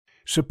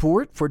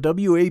Support for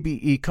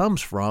WABE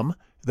comes from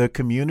the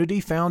Community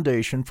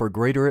Foundation for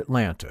Greater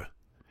Atlanta.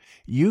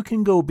 You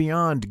can go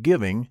beyond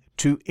giving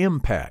to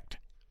impact.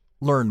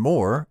 Learn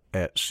more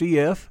at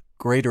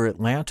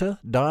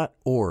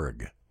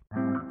cfgreateratlanta.org.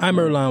 I'm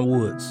Earlonne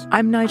Woods.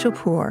 I'm Nigel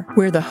Poor.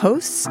 We're the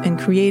hosts and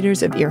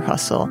creators of Ear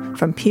Hustle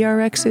from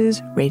PRX's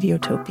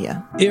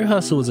Radiotopia. Ear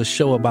Hustle is a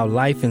show about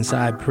life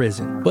inside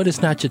prison, but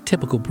it's not your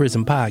typical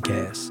prison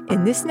podcast.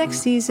 In this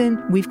next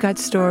season, we've got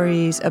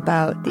stories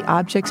about the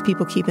objects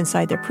people keep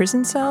inside their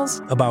prison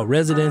cells, about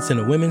residents in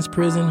a women's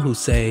prison who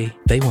say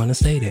they want to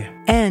stay there,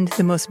 and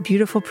the most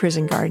beautiful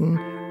prison garden.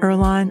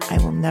 Earlonne, I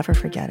will never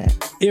forget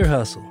it. Ear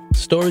Hustle.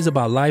 Stories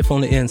about life on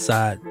the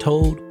inside,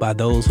 told by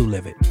those who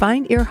live it.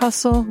 Find Ear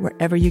Hustle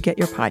wherever you get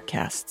your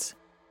podcasts.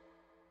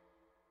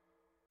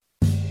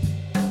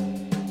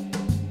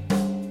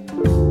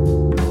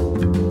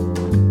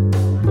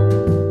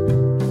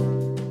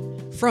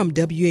 From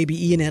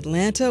WABE in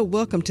Atlanta,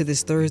 welcome to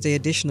this Thursday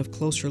edition of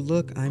Closer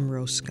Look. I'm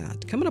Rose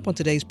Scott. Coming up on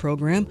today's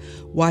program,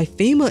 why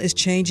FEMA is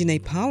changing a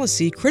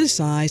policy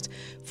criticized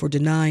for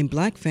denying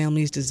Black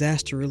families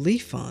disaster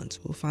relief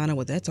funds. We'll find out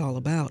what that's all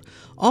about.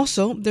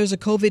 Also, there's a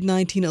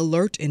COVID-19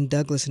 alert in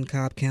Douglas and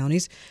Cobb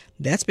counties.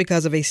 That's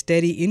because of a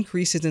steady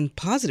increases in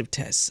positive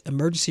tests,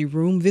 emergency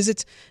room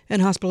visits,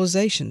 and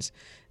hospitalizations.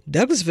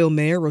 Douglasville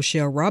Mayor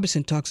Rochelle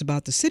Robinson talks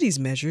about the city's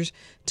measures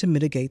to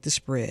mitigate the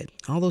spread.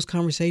 All those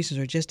conversations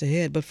are just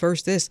ahead. But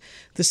first this,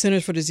 the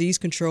Centers for Disease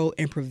Control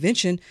and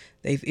Prevention,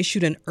 they've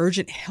issued an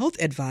urgent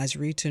health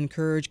advisory to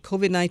encourage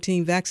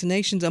COVID-19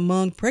 vaccinations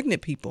among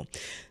pregnant people.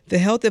 The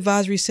health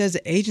advisory says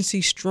the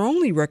agency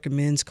strongly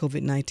recommends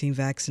COVID-19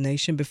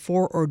 vaccination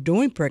before or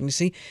during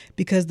pregnancy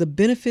because the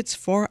benefits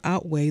far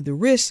outweigh the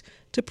risks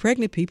to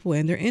pregnant people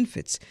and their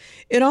infants.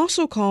 It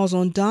also calls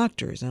on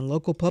doctors and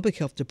local public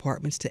health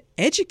departments to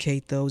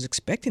educate those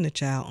expecting a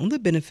child on the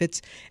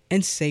benefits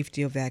and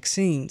safety of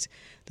vaccines.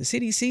 The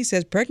CDC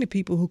says pregnant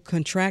people who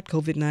contract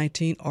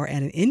COVID-19 are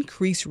at an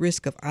increased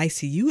risk of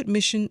ICU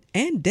admission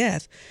and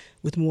death,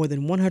 with more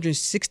than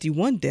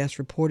 161 deaths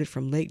reported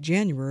from late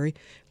January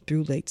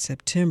through late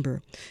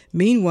September.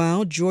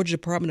 Meanwhile, Georgia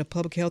Department of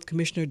Public Health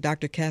Commissioner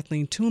Dr.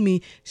 Kathleen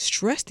Toomey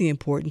stressed the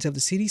importance of the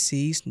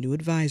CDC's new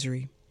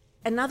advisory.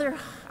 Another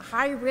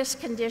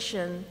high-risk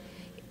condition,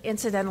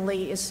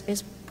 incidentally,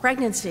 is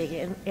pregnancy,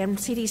 and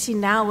CDC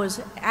now is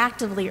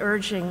actively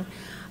urging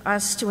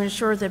us to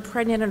ensure that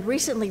pregnant and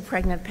recently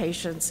pregnant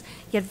patients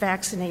get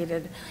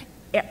vaccinated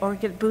or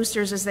get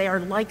boosters, as they are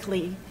more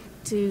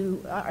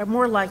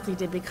likely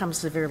to become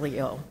severely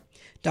ill.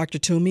 Dr.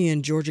 Toomey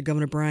and Georgia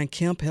Governor Brian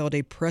Kemp held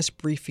a press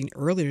briefing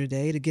earlier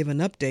today to give an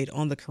update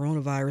on the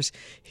coronavirus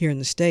here in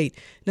the state.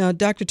 Now,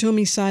 Dr.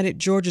 Toomey cited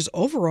Georgia's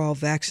overall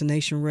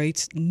vaccination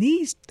rates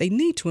need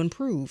to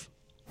improve.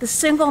 The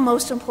single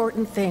most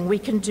important thing we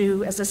can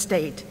do as a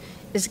state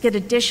is get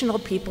additional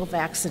people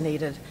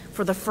vaccinated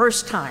for the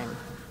first time.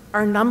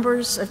 Our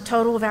numbers of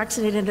total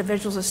vaccinated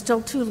individuals are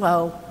still too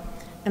low,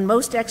 and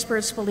most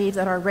experts believe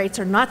that our rates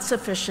are not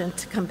sufficient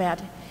to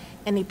combat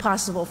any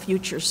possible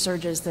future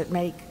surges that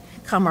may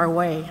come our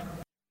way.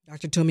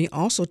 Dr. Toomey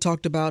also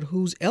talked about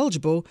who's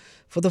eligible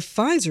for the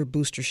Pfizer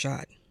booster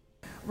shot.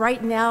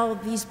 Right now,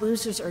 these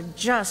boosters are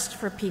just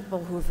for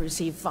people who have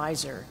received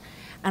Pfizer.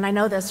 And I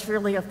know that's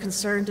really of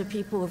concern to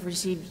people who have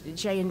received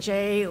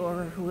J&J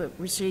or who have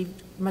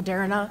received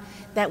Moderna.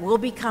 That will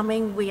be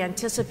coming. We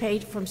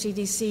anticipate from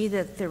CDC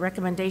that the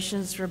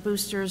recommendations for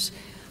boosters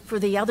for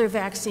the other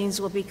vaccines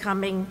will be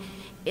coming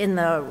in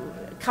the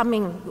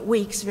coming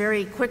weeks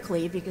very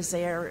quickly because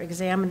they are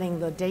examining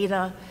the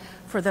data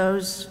for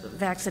those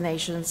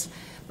vaccinations,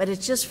 but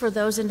it's just for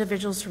those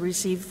individuals who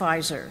receive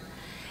Pfizer.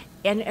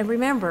 And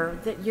remember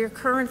that your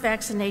current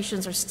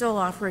vaccinations are still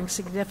offering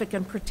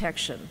significant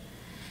protection,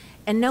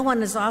 and no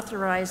one is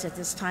authorized at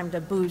this time to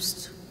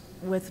boost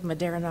with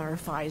Moderna or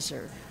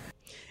Pfizer.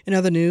 In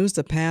other news,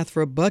 the path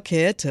for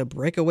Buckhead to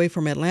break away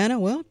from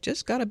Atlanta,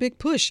 just got a big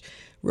push.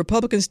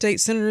 Republican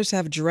state senators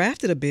have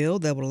drafted a bill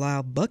that would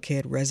allow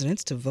Buckhead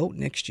residents to vote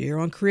next year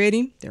on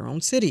creating their own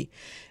city.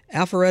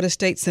 Alpharetta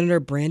State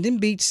Senator Brandon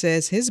Beach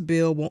says his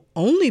bill will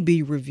only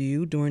be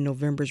reviewed during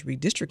November's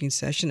redistricting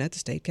session at the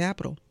state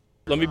capitol.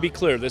 Let me be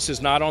clear, this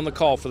is not on the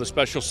call for the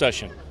special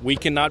session. We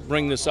cannot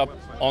bring this up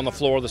on the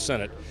floor of the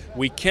Senate.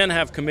 We can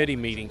have committee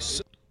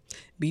meetings.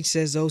 Beach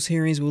says those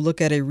hearings will look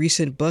at a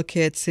recent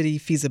Buckhead City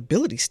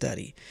feasibility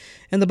study.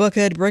 And the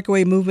Buckhead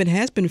breakaway movement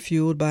has been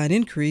fueled by an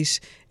increase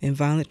in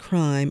violent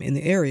crime in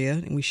the area.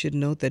 And we should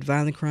note that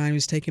violent crime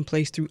is taking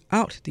place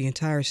throughout the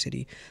entire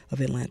city of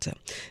Atlanta.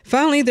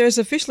 Finally, there's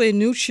officially a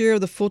new chair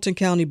of the Fulton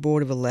County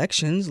Board of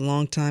Elections.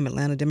 Longtime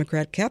Atlanta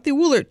Democrat Kathy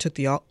Woolard took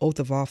the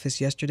oath of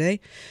office yesterday.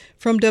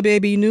 From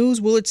WAB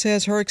News, Woolard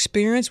says her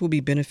experience will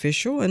be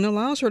beneficial and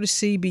allows her to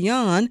see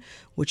beyond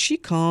what she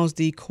calls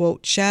the,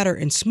 quote, chatter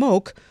and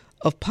smoke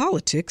of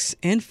politics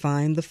and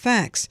find the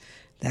facts.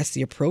 That's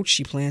the approach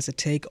she plans to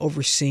take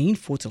overseeing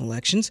Fulton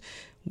elections,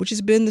 which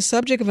has been the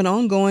subject of an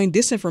ongoing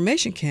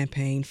disinformation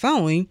campaign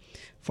following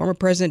former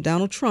President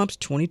Donald Trump's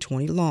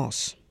 2020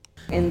 loss.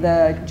 In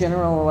the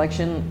general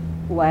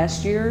election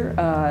last year,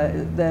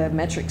 the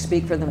metrics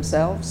speak for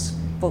themselves.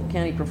 Fulton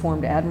County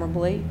performed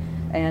admirably,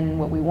 and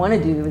what we want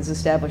to do is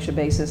establish a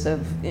basis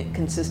of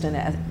consistent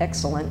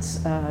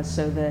excellence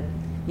so that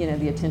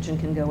the attention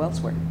can go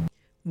elsewhere.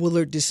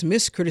 Willard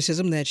dismissed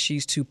criticism that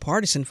she's too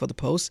partisan for the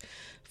post.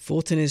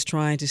 Fulton is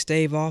trying to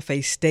stave off a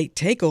state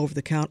takeover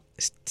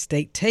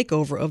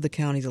of the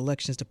county's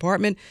elections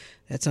department.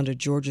 That's under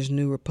Georgia's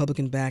new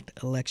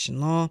Republican-backed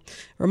election law.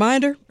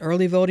 Reminder,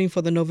 early voting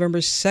for the November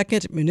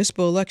 2nd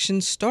municipal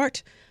elections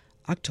start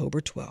October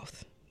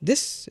 12th.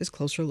 This is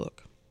Closer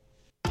Look.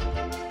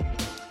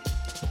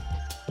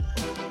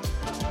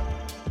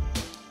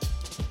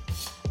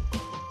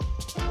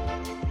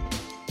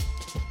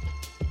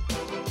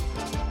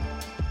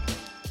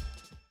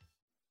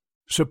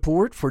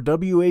 Support for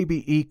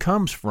WABE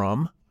comes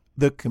from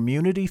the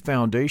Community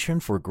Foundation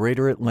for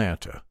Greater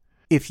Atlanta.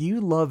 If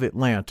you love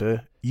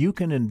Atlanta, you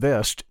can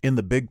invest in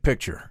the big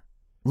picture.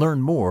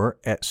 Learn more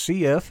at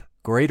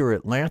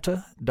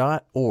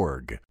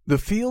cfgreateratlanta.org. The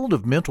field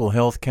of mental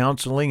health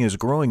counseling is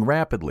growing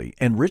rapidly,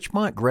 and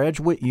Richmont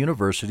Graduate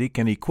University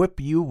can equip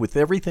you with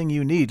everything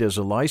you need as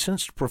a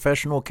licensed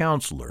professional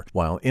counselor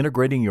while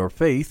integrating your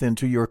faith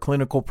into your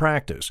clinical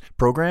practice.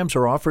 Programs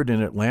are offered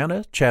in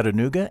Atlanta,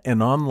 Chattanooga,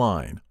 and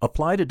online.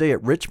 Apply today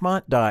at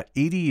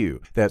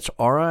richmont.edu. That's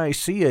richmont.edu.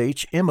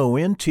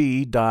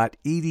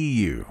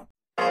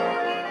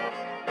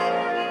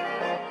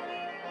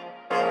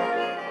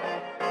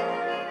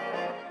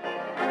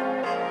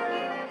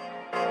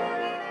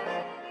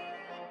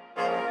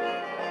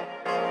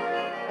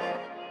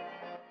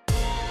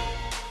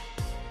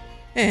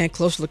 And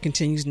Closer Look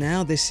continues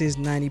now. This is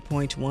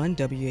 90.1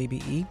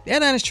 WABE,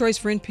 Atlanta's Choice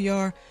for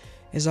NPR.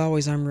 As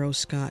always, I'm Rose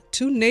Scott.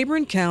 2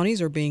 neighboring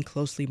counties are being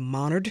closely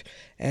monitored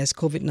as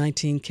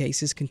COVID-19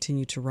 cases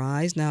continue to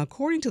rise. Now,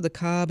 according to the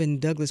Cobb and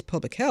Douglas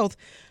Public Health,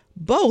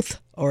 both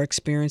are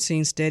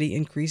experiencing steady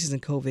increases in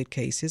COVID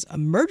cases,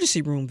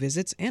 emergency room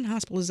visits, and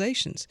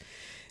hospitalizations.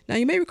 Now,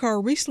 you may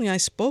recall recently I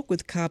spoke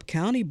with Cobb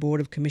County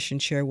Board of Commission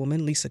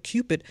Chairwoman Lisa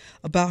Cupid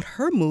about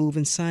her move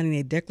in signing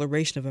a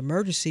declaration of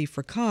emergency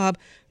for Cobb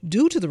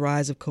due to the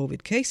rise of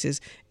COVID cases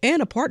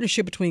and a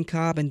partnership between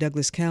Cobb and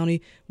Douglas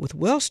County with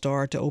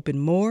Wellstar to open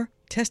more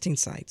testing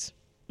sites.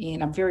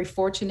 And I'm very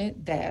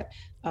fortunate that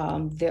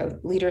the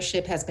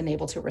leadership has been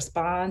able to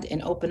respond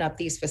and open up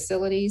these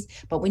facilities,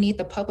 but we need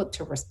the public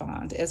to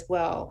respond as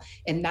well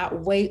and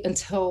not wait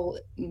until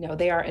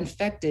they are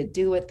infected.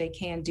 Do what they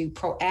can do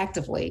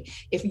proactively.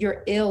 If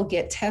you're ill,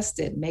 get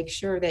tested. Make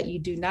sure that you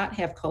do not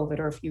have COVID,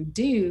 or if you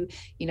do,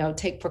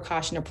 take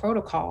precaution or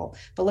protocol.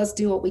 But let's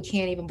do what we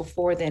can even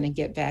before then and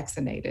get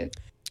vaccinated.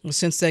 Well,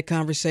 since that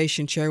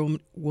conversation,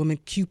 Chairwoman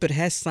Cupid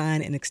has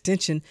signed an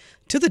extension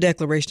to the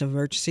Declaration of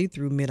Emergency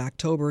through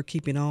mid-October,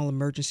 keeping all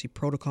emergency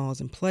protocols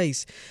in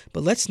place.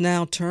 But let's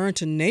now turn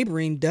to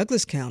neighboring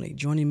Douglas County.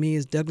 Joining me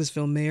is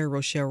Douglasville Mayor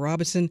Rochelle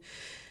Robinson.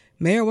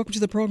 Mayor, welcome to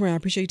the program. I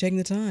appreciate you taking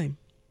the time.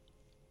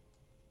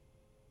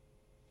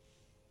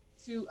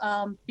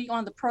 To be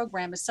on the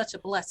program is such a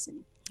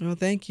blessing. Oh,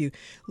 thank you.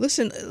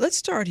 Listen, let's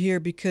start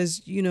here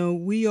because,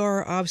 we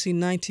are obviously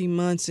 19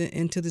 months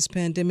into this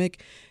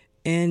pandemic.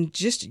 And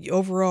just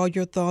overall,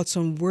 your thoughts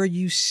on where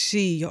you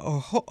see,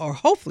 or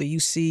hopefully you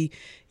see,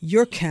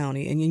 your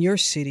county and in your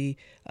city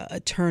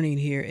turning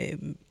here,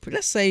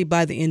 let's say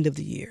by the end of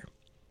the year.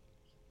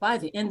 By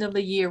the end of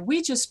the year,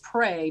 we just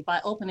pray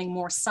by opening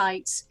more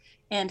sites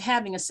and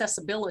having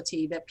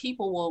accessibility that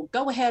people will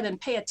go ahead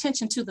and pay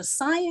attention to the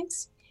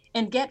science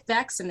and get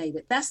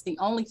vaccinated. That's the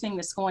only thing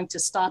that's going to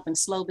stop and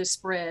slow this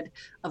spread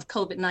of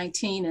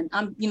COVID-19. And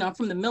I'm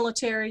from the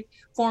military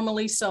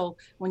formally. So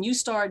when you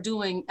start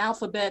doing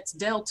alphabets,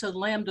 Delta,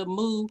 Lambda,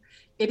 Mu,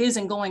 it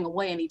isn't going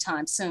away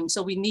anytime soon.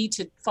 So we need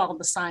to follow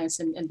the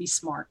science and be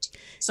smart.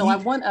 So I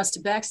want us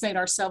to vaccinate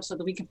ourselves so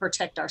that we can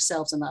protect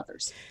ourselves and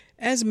others.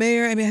 As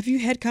mayor, have you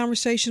had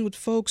conversations with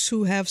folks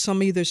who have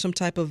either some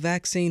type of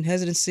vaccine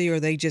hesitancy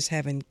or they just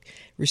haven't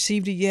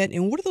received it yet?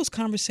 And what are those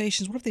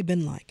conversations? What have they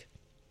been like?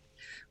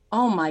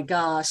 Oh my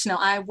gosh. Now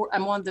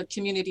I'm on the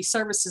Community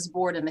Services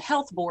Board and the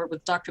Health Board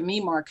with Dr.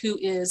 Memark, who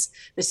is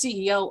the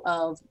CEO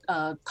of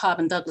Cobb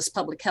and Douglas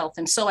Public Health.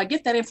 And so I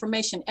get that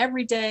information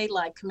every day,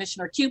 like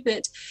Commissioner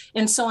Cupid.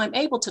 And so I'm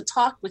able to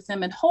talk with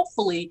them and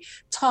hopefully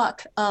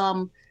talk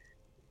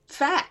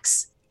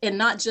facts and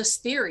not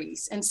just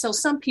theories. And so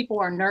some people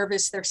are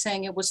nervous. They're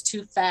saying it was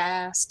too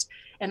fast.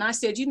 And I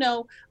said,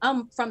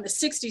 I'm from the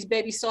 60s,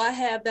 baby. So I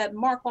have that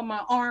mark on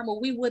my arm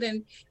where we would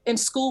in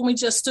school, we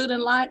just stood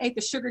in line, ate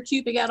the sugar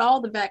cube, we got all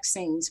the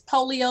vaccines,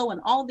 polio, and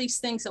all these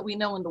things that we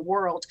know in the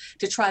world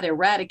to try to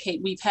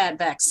eradicate. We've had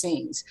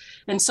vaccines.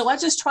 And so I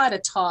just try to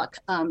talk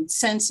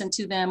sense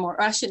into them,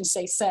 or I shouldn't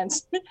say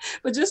sense,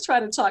 but just try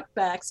to talk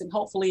facts. And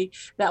hopefully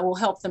that will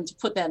help them to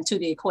put that into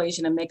the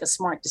equation and make a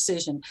smart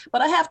decision.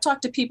 But I have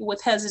talked to people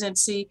with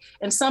hesitancy,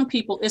 and some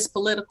people, it's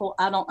political.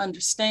 I don't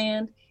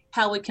understand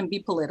how it can be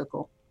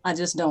political. I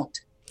just don't.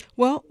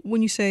 Well,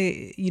 when you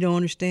say you don't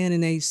understand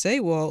and they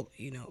say, well,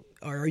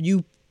 or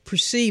you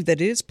perceive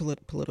that it is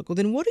political,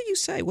 then what do you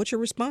say? What's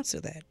your response to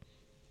that?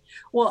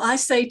 Well, I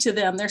say to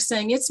them, they're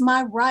saying, it's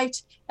my right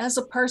as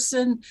a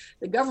person.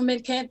 The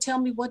government can't tell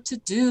me what to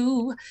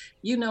do.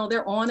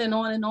 They're on and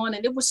on and on,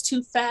 and it was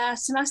too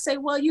fast. And I say,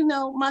 well,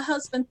 my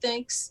husband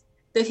thinks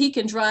that he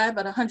can drive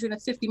at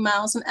 150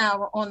 miles an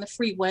hour on the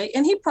freeway,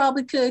 and he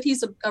probably could.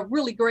 He's a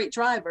really great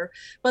driver,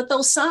 but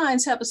those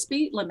signs have a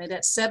speed limit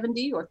at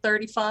 70 or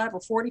 35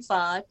 or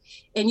 45,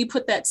 and you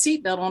put that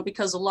seatbelt on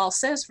because the law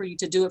says for you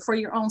to do it for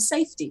your own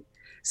safety.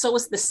 So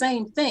it's the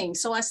same thing.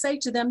 So I say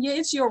to them, yeah,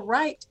 it's your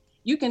right.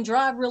 You can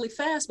drive really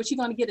fast, but you're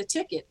going to get a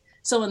ticket.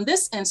 So in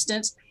this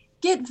instance,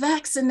 get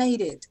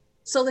vaccinated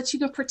so that you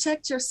can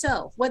protect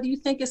yourself, whether you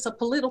think it's a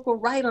political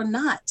right or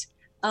not.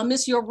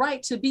 It's your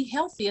right to be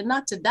healthy and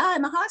not to die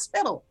in the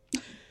hospital.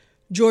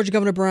 Georgia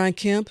Governor Brian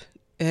Kemp,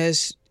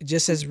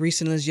 just as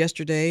recent as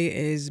yesterday,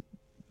 is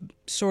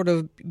sort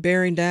of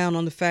bearing down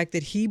on the fact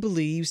that he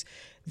believes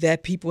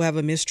that people have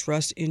a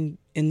mistrust in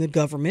the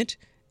government,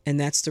 and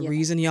that's the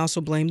reason. He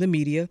also blamed the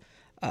media.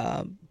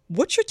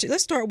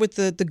 Let's start with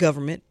the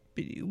government.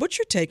 What's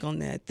your take on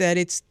that? That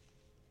it's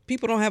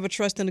people don't have a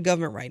trust in the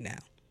government right now,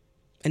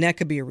 and that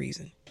could be a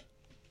reason.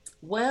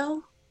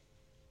 Well,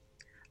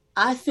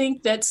 I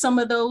think that some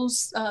of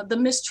those, the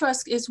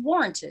mistrust is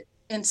warranted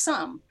in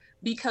some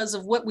because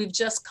of what we've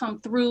just come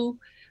through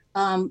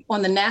on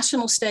the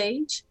national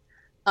stage.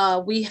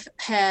 We've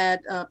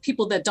had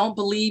people that don't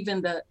believe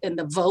in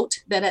the vote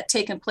that had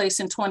taken place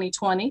in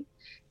 2020,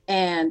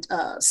 and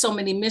so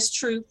many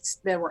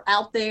mistruths that were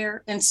out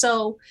there. And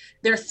so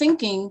they're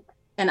thinking,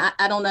 and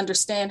I don't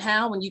understand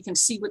how, when you can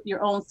see with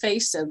your own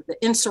face of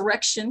the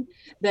insurrection,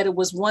 that it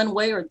was one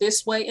way or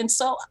this way. And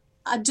so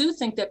I do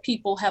think that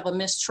people have a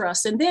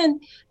mistrust. And then,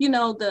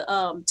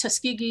 the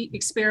Tuskegee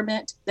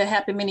experiment that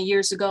happened many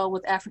years ago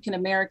with African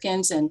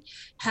Americans, and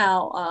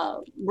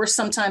how we're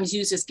sometimes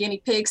used as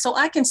guinea pigs. So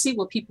I can see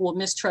where people will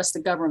mistrust the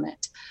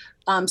government.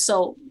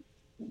 So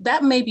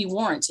that may be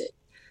warranted.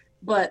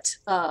 But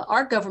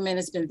our government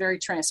has been very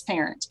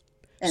transparent,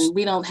 and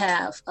we don't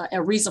have a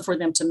reason for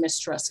them to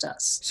mistrust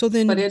us. So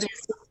then,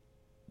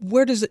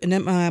 where does it,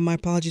 and my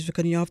apologies for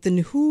cutting you off, then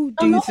whom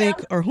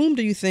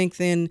do you think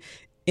then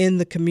in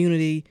the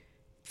community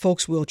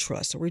folks will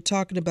trust? So we're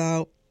talking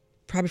about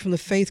probably from the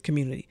faith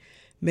community,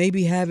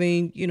 maybe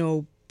having,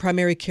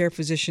 primary care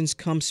physicians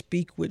come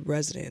speak with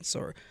residents,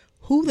 or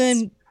who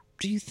then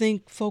do you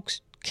think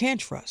folks can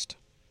trust?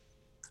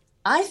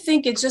 I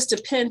think it just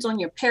depends on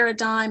your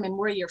paradigm and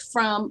where you're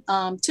from.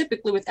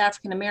 Typically with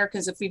African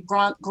Americans, if we've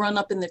grown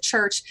up in the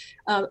church,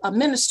 a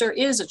minister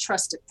is a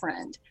trusted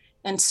friend.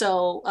 And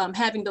so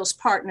having those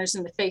partners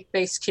in the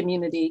faith-based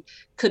community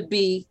could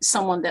be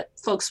someone that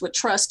folks would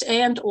trust,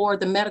 and or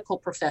the medical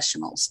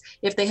professionals,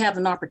 if they have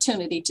an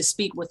opportunity to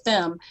speak with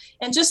them.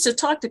 And just to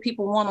talk to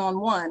people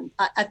one-on-one,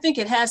 I think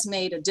it has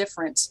made a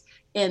difference.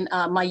 In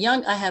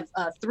I have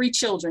 3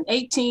 children,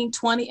 18,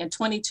 20, and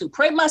 22.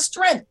 Pray my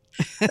strength.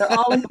 They're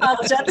all in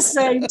college at the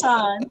same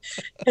time.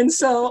 And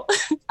so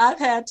I've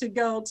had to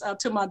go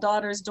to my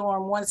daughter's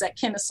dorm. One's at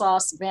Kennesaw,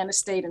 Savannah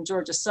State, and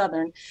Georgia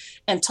Southern,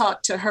 and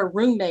talk to her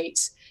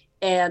roommates.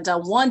 And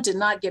one did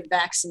not get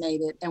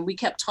vaccinated. And we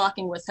kept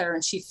talking with her,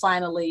 and she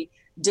finally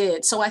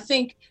did. So I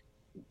think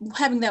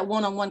having that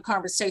one-on-one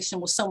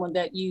conversation with someone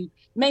that you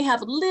may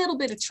have a little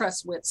bit of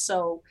trust with,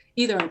 so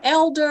either an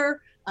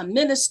elder, a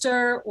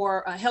minister,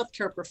 or a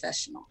healthcare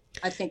professional,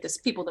 I think it's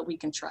people that we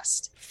can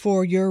trust.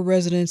 For your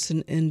residents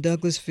in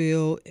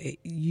Douglasville,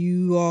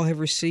 you all have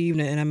received,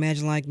 and I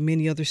imagine like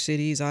many other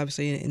cities,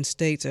 obviously in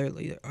states,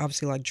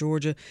 obviously like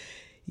Georgia,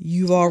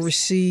 you've all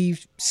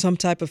received some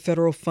type of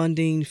federal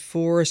funding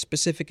for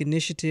specific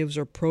initiatives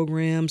or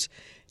programs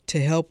to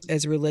help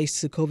as it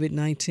relates to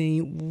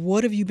COVID-19.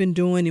 What have you been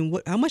doing,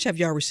 and how much have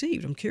y'all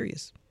received? I'm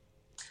curious.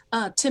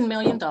 $10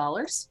 million.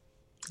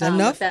 Is that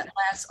enough? That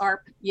last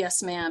ARP,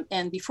 yes, ma'am.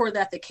 And before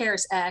that, the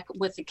CARES Act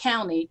with the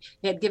county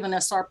had given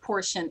us our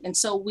portion. And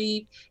so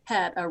we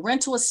had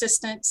rental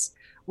assistance.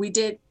 We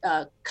did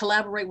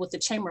collaborate with the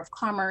Chamber of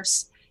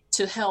Commerce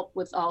to help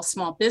with all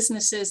small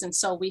businesses. And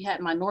so we had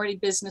minority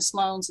business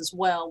loans as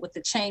well with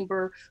the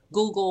Chamber,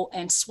 Google,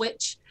 and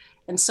Switch.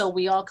 And so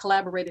we all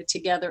collaborated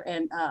together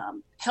and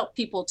helped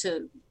people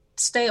to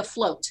stay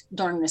afloat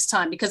during this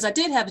time, because I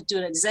did have to do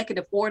an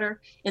executive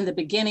order in the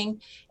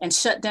beginning and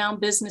shut down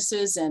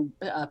businesses and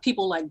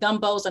people like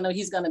Gumbos. I know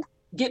he's going to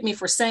get me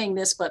for saying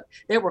this, but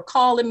they were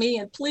calling me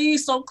and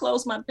please don't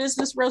close my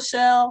business,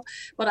 Rochelle.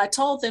 But I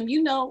told them,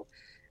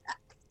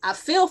 I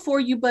feel for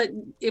you, but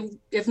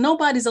if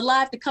nobody's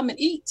alive to come and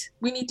eat,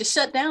 we need to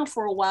shut down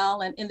for a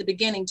while, and in the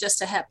beginning just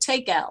to have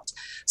takeout.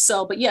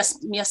 So, but yes,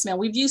 ma'am,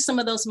 we've used some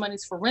of those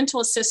monies for rental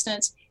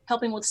assistance,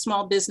 helping with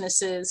small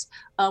businesses.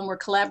 We're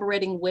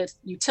collaborating with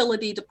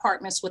utility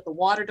departments, with the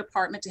water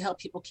department to help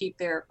people keep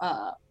their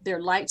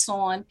lights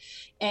on.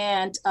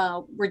 And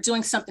we're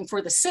doing something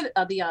for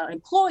the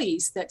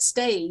employees that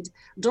stayed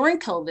during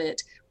COVID.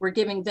 We're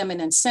giving them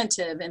an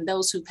incentive, and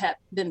those who have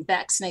been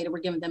vaccinated, we're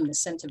giving them an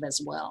incentive as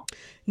well.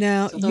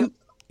 Now,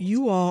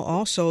 You all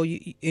also,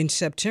 in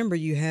September,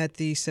 you had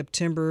the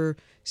September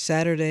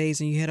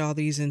Saturdays and you had all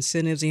these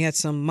incentives and you had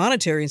some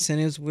monetary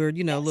incentives where,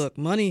 Yes. look,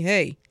 money,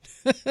 hey.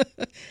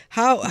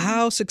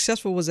 How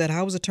successful was that?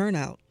 How was the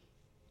turnout?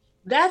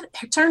 That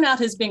turnout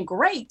has been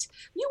great.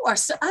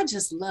 I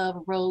just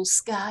love Rose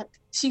Scott.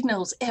 She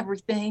knows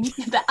everything,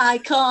 the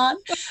icon.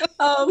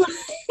 Um,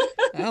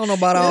 I don't know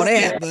about all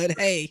that, but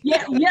hey.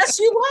 Yeah, yes,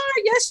 you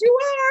are. Yes, you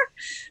are.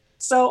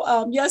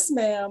 So, yes,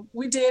 ma'am,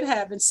 we did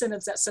have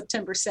incentives at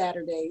September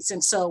Saturdays.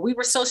 And so we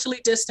were socially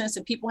distanced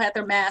and people had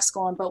their mask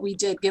on, but we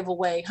did give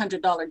away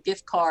 $100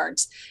 gift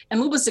cards.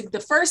 And it was the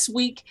first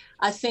week,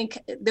 I think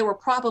there were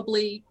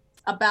probably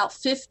about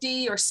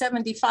 50 or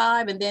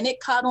 75. And then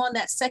it caught on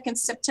that second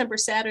September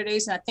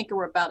Saturdays. And I think there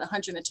were about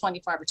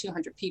 125 or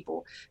 200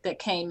 people that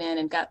came in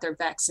and got their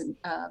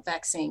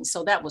vaccine.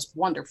 So that was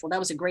wonderful. That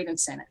was a great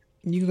incentive.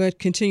 You got to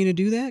continue to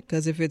do that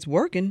because if it's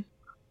working.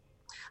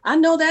 I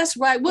know that's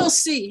right. We'll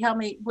see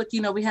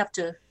we have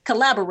to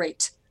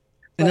collaborate.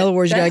 In other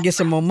words, you got to get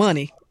some more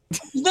money.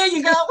 There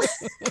you go.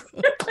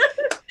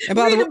 And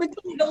by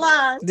between the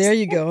lines. There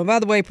you go. And by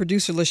the way,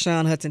 producer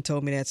LaShawn Hudson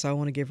told me that, so I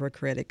want to give her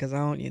credit because I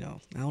don't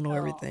know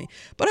everything.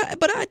 But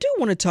I do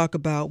want to talk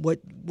about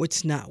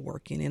what's not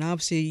working. And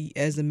obviously,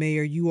 as the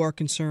mayor, you are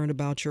concerned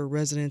about your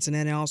residents, and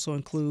that also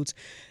includes,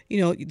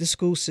 the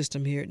school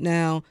system here.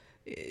 Now,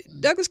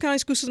 Douglas County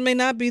school system may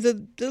not be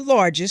the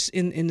largest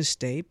in the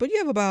state, but you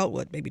have about,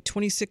 maybe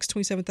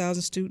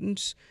 27,000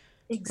 students?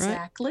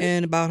 Exactly. Right?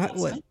 And about,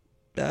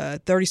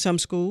 30-some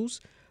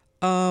schools.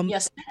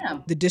 Yes,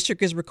 ma'am. The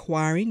district is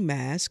requiring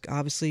masks.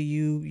 Obviously,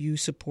 you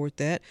support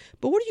that.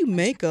 But what do you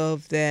make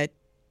of that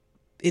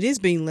it is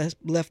being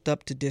left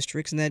up to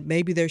districts and that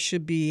maybe there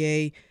should be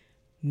a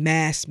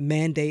mask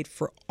mandate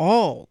for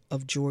all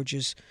of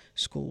Georgia's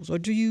schools? Or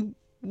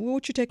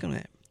what's your take on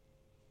that?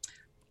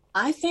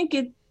 I think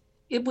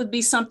it would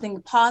be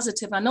something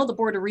positive. I know the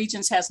Board of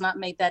Regents has not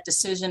made that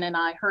decision. And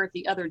I heard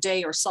the other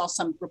day or saw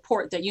some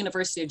report that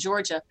University of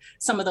Georgia,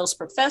 some of those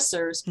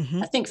professors,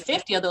 I think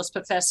 50 of those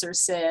professors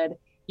said,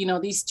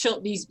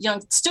 these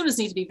young students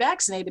need to be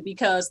vaccinated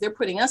because they're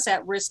putting us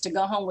at risk to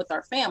go home with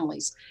our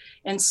families.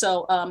 And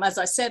so, as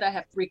I said, I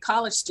have 3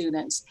 college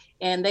students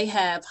and they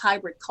have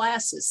hybrid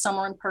classes. Some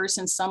are in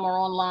person, some are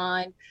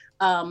online.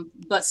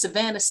 But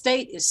Savannah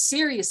State is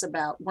serious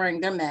about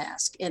wearing their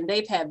mask, and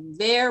they've had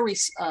very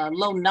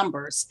low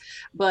numbers.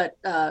 But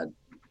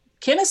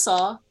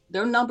Kennesaw,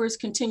 their numbers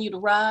continue to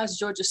rise.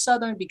 Georgia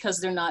Southern, because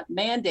they're not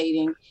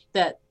mandating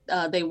that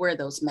they wear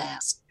those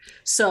masks.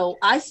 So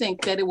I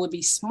think that it would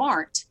be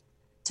smart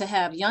to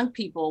have young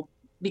people,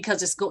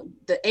 because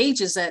the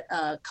ages that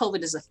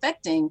COVID is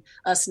affecting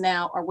us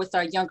now are with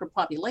our younger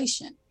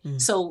population.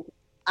 So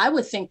I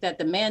would think that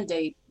the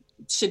mandate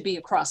should be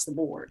across the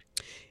board.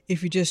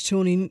 If you're just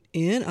tuning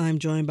in, I'm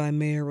joined by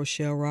Mayor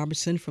Rochelle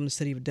Robertson from the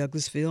city of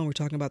Douglasville, and we're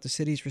talking about the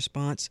city's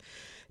response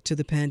to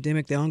the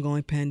pandemic, the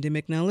ongoing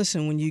pandemic. Now,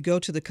 listen, when you go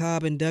to the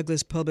Cobb and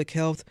Douglas Public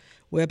Health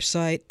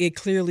website, it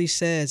clearly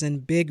says in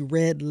big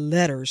red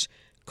letters,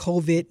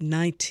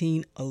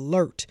 COVID-19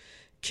 alert.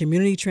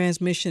 Community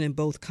transmission in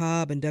both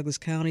Cobb and Douglas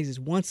counties is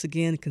once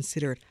again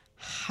considered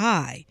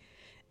high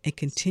and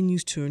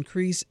continues to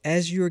increase.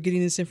 As you are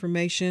getting this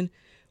information,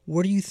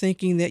 what are you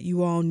thinking that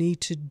you all need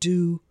to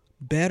do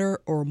better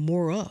or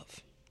more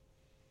of?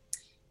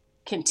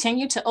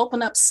 Continue to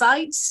open up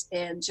sites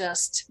and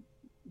just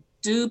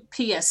do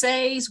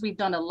PSAs. We've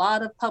done a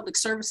lot of public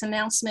service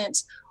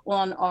announcements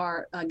on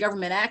our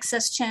government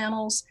access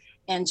channels,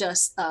 and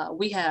just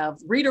we have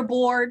reader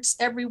boards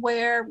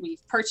everywhere.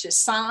 We've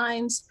purchased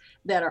signs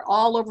that are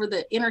all over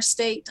the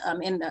interstate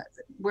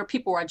where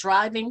people are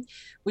driving.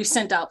 We've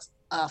sent out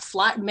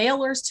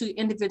mailers to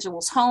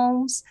individuals'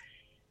 homes.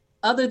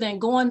 Other than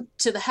going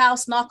to the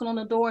house, knocking on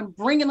the door and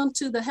bringing them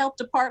to the health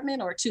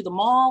department or to the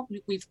mall,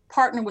 we've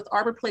partnered with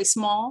Arbor Place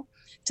Mall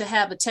to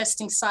have a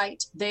testing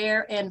site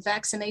there and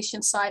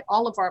vaccination site,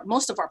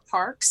 most of our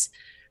parks.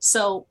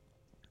 So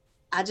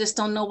I just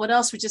don't know what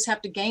else. We just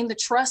have to gain the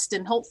trust,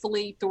 and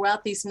hopefully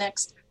throughout these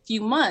next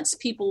few months,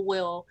 people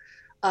will,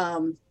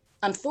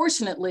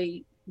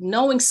 unfortunately,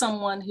 knowing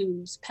someone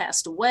who's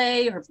passed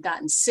away or have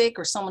gotten sick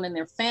or someone in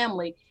their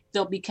family,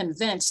 they'll be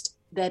convinced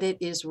that it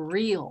is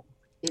real.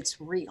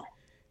 It's real.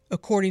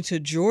 According to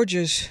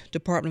Georgia's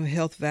Department of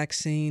Health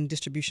vaccine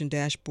distribution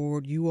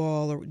dashboard,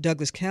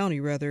 Douglas County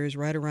is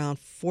right around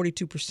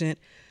 42%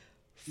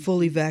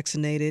 fully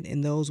vaccinated,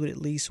 and those with at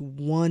least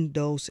one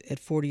dose at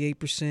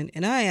 48%.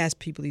 And I ask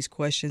people these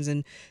questions,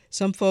 and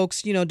some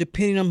folks,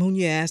 depending on whom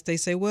you ask, they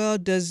say, well,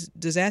 does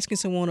asking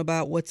someone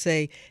about what's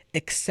a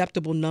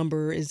acceptable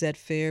number, is that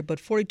fair? But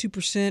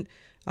 42%,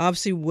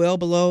 obviously well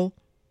below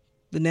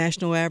the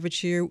national average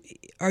here.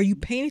 Are you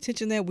paying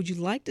attention to that? Would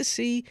you like to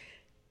see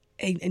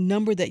a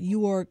number that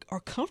you are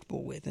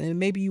comfortable with, and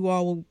maybe you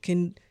all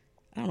can,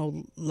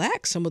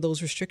 lack some of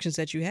those restrictions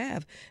that you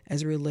have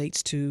as it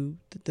relates to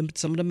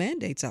some of the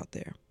mandates out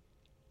there?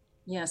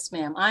 Yes,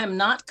 ma'am. I am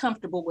not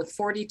comfortable with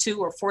 42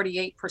 or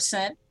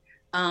 48%.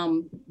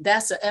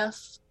 That's a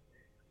F.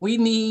 We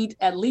need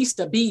at least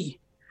a B.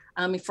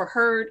 For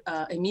herd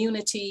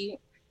immunity,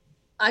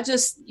 I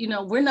just,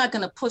 we're not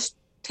going to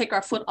take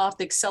our foot off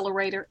the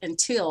accelerator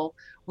until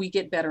we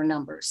get better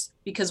numbers,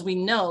 because we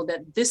know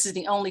that this is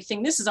the only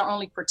thing, this is our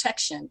only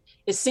protection.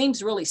 It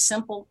seems really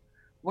simple,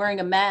 wearing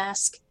a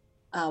mask,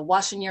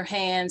 washing your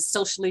hands,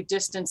 socially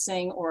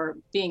distancing, or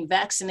being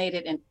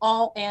vaccinated, and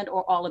all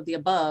of the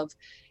above.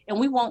 And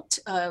we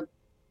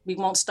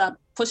won't stop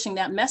pushing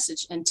that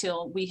message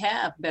until we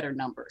have better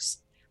numbers.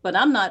 But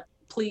I'm not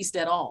pleased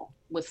at all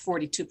with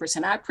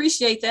 42%. I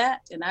appreciate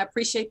that. And I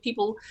appreciate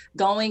people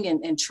going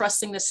and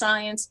trusting the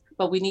science,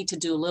 but we need to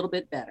do a little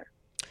bit better.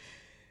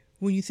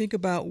 When you think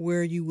about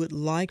where you would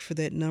like for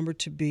that number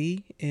to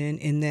be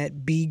in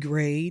that B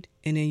grade,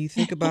 and then you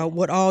think about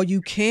what all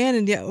you can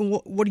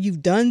and what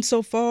you've done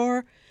so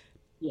far.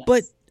 Yes.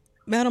 But,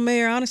 Madam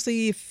Mayor,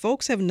 honestly, if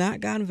folks have not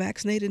gotten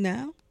vaccinated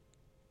now,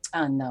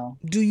 no.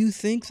 Do you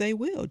think they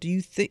will? Do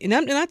you think? And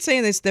I'm not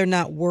saying that they're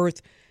not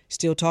worth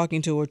still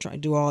talking to or trying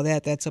to do all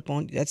that. That's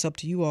up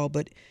to you all.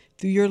 But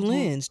through your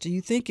lens, do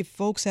you think if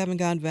folks haven't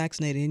gotten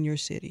vaccinated in your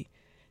city,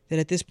 that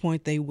at this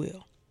point they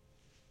will?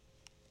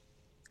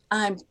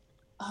 I'm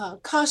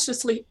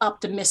cautiously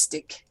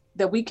optimistic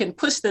that we can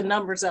push the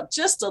numbers up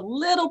just a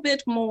little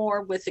bit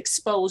more with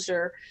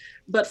exposure.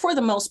 But for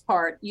the most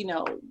part,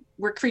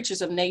 we're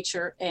creatures of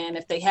nature. And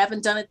if they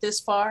haven't done it this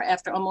far,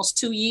 after almost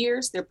 2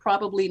 years, they're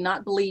probably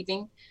not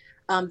believing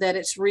that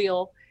it's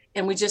real.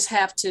 And we just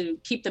have to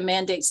keep the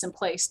mandates in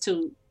place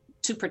to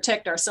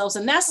protect ourselves.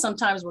 And that's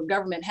sometimes where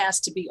government has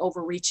to be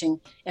overreaching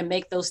and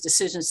make those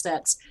decisions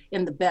that's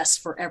in the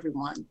best for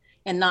everyone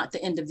and not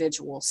the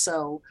individual.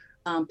 So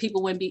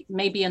people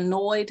may be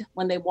annoyed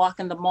when they walk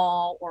in the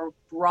mall or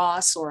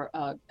Ross or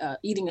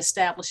eating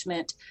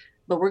establishment,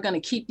 but we're going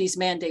to keep these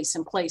mandates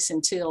in place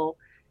until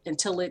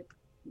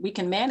we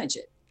can manage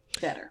it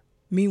better.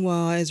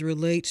 Meanwhile, as it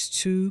relates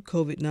to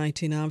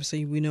COVID-19,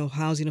 obviously we know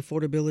housing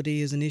affordability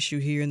is an issue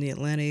here in the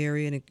Atlanta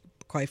area, and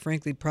quite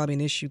frankly, probably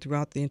an issue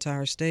throughout the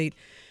entire state.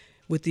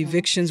 With the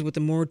evictions, with the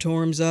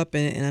moratoriums up,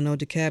 and I know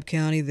DeKalb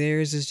County,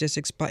 theirs is just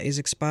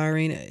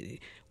expiring.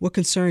 What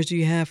concerns do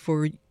you have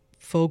for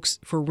folks,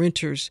 for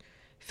renters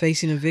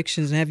facing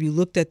evictions? And have you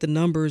looked at the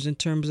numbers in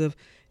terms of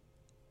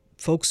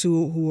folks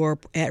who are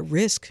at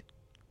risk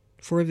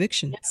for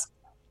eviction?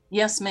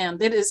 Yes, ma'am.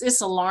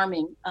 It's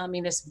alarming. I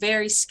mean, it's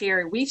very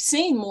scary. We've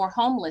seen more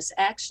homeless,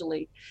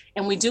 actually,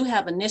 and we do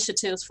have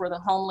initiatives for the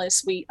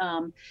homeless. We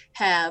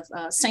have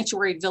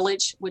Sanctuary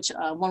Village, which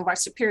one of our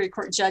Superior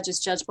Court judges,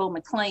 Judge Bo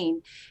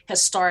McLean,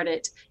 has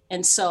started.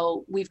 And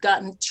so we've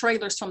gotten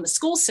trailers from the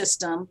school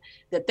system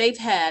that they've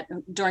had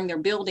during their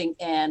building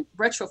and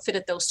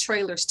retrofitted those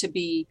trailers to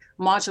be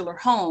modular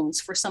homes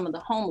for some of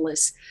the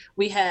homeless.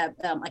 We have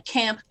a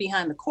camp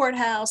behind the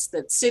courthouse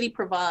that city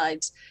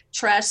provides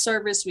trash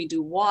service. We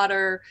do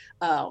water,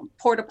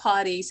 porta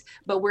potties,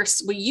 but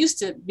we used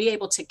to be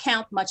able to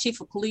count. My chief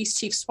of police,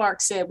 Chief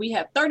Sparks, said we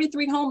have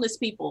 33 homeless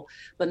people,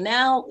 but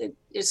now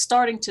it's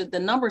starting to, the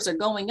numbers are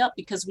going up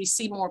because we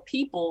see more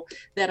people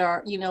that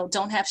are,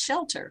 don't have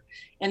shelter.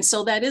 And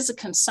so that is a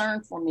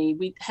concern for me.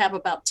 We have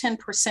about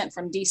 10%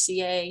 from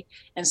DCA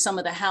and some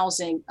of the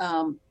housing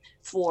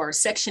for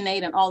Section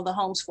 8 and all the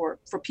homes for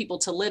people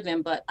to live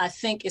in. But I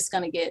think it's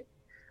going to get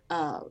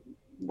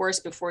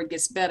worse before it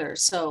gets better.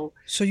 So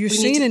you're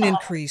seeing an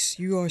increase.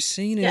 You are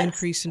seeing an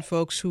increase in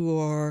folks who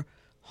are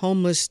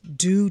homeless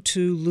due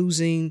to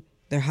losing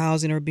their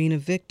housing or being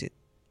evicted.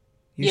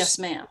 Yes,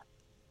 ma'am.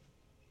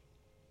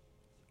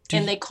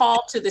 And they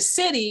call to the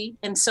city,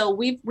 and so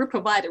we're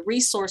provided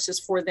resources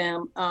for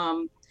them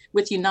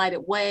with United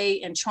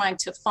Way and trying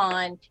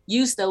to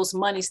use those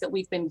monies that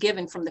we've been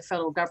given from the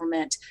federal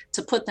government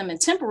to put them in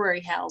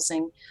temporary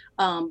housing.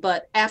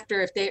 But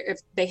after, if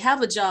they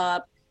have a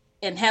job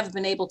and haven't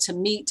been able to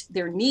meet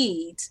their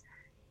needs,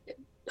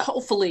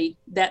 hopefully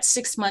that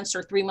 6 months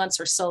or 3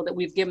 months or so that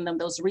we've given them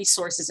those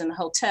resources in the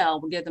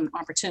hotel will give them an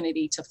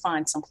opportunity to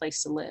find some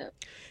place to live.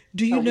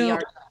 Do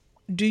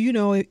you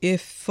know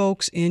if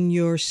folks in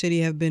your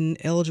city have been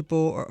eligible,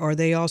 or are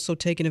they also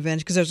taking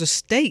advantage? Because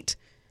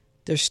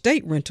there's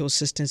state rental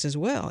assistance as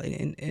well.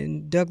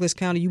 In Douglas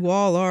County, you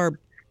all are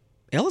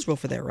eligible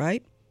for that,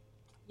 right?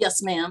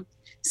 Yes, ma'am.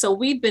 So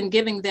we've been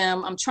giving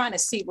them, I'm trying to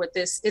see what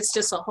it's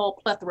just a whole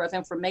plethora of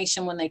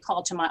information when they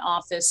call to my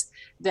office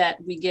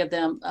that we give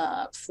them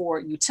for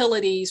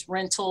utilities,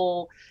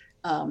 rental,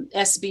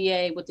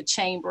 SBA with the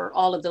chamber,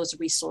 all of those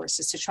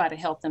resources to try to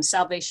help them,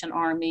 Salvation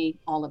Army,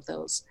 all of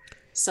those.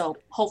 So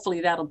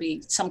hopefully that'll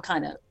be some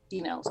kind of,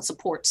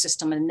 support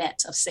system, a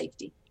net of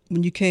safety.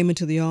 When you came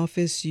into the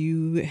office,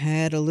 you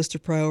had a list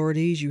of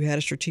priorities. You had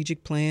a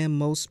strategic plan.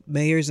 Most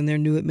mayors in their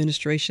new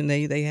administration,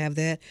 they have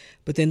that.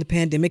 But then the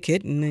pandemic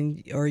hit,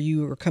 or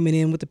you were coming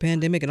in with the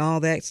pandemic, and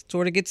all that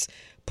sort of gets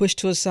pushed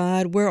to a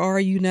side. Where are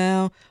you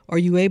now? Are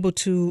you able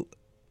to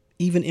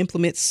even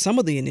implement some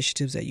of the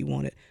initiatives that you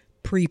wanted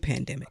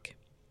pre-pandemic?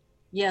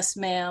 Yes,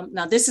 ma'am.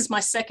 Now, this is my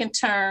second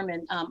term,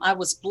 and I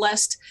was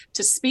blessed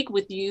to speak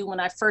with you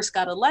when I first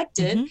got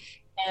elected.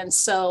 Mm-hmm. And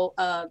so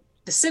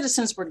the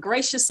citizens were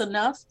gracious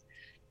enough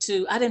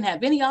I didn't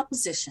have any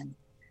opposition.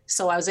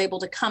 So I was able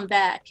to come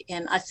back,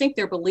 and I think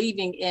they're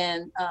believing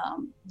in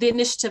the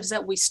initiatives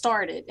that we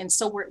started. And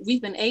so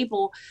we've been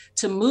able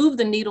to move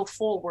the needle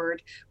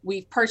forward.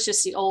 We've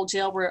purchased the old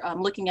jail. We're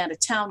looking at a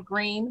town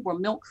green where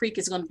Milk Creek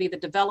is going to be the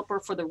developer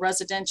for the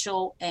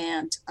residential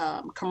and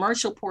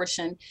commercial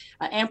portion,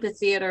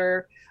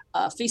 amphitheater,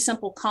 fee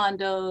simple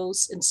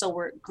condos. And so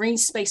we're green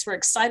space. We're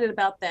excited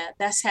about that.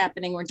 That's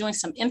happening. We're doing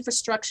some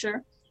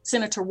infrastructure.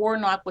 Senator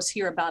Warnock was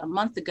here about a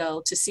month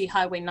ago to see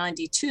Highway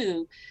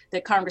 92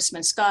 that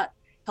Congressman Scott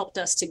helped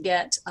us to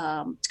get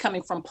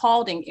coming from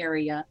Paulding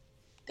area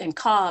and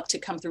Cobb to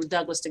come through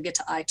Douglas to get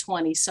to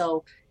I-20.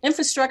 So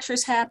infrastructure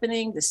is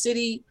happening. The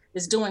city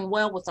is doing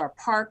well with our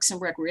parks and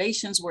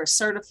recreations. We're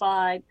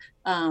certified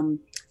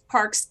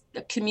parks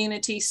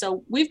community.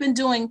 So we've been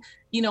doing,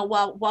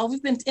 while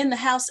we've been in the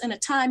house in a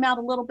timeout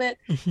a little bit,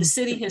 the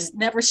city has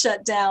never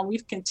shut down.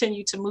 We've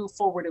continued to move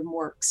forward and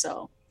work.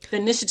 So the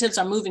initiatives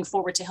are moving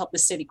forward to help the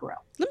city grow.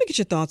 Let me get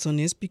your thoughts on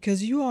this,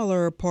 because you all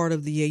are a part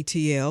of the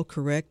ATL,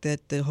 correct?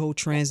 That the whole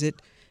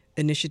transit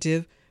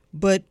initiative.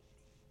 But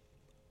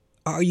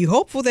are you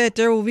hopeful that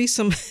there will be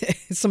some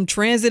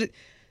transit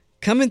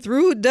coming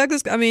through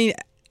Douglas? I mean,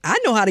 I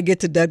know how to get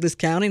to Douglas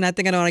County, and I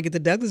think I know how to get to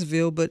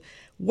Douglasville. But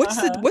what's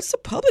the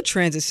public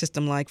transit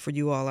system like for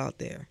you all out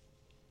there?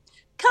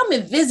 Come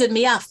and visit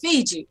me, I'll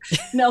feed you.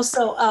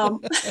 So I'm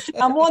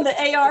on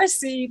the ARC,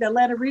 the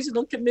Atlanta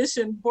Regional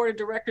Commission Board of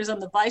Directors. I'm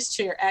the vice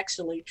chair,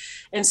 actually.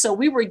 And so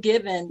we were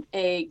given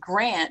a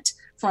grant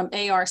from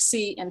ARC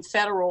and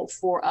federal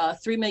for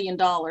 $3 million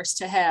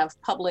to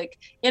have public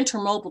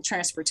intermodal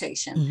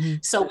transportation. Mm-hmm.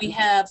 So we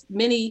have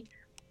many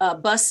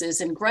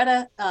buses, and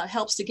Greta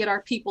helps to get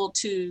our people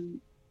to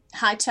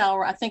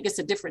Hightower. I think it's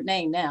a different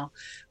name now,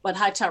 but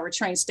Hightower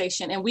train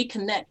station. And we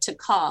connect to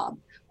Cobb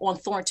on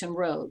Thornton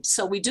Road.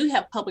 So we do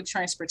have public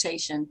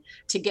transportation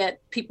to get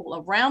people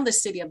around the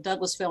city of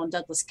Douglasville and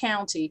Douglas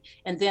County,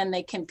 and then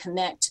they can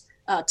connect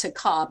to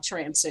Cobb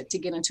Transit to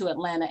get into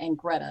Atlanta and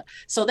Greta.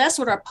 So that's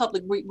what our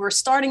public, we're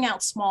starting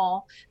out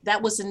small.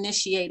 That was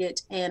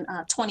initiated in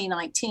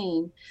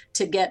 2019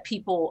 to get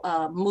people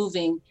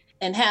moving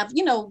and have,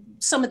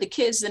 some of the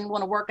kids didn't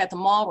want to work at the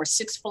mall or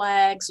Six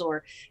Flags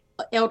or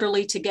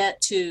elderly to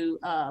get to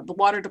the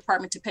water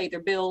department to pay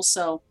their bills.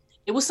 So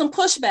it was some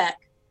pushback.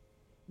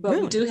 But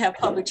really? We do have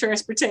public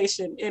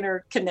transportation,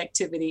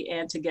 interconnectivity,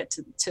 and to get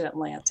to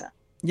Atlanta.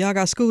 Y'all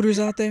got scooters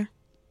out there?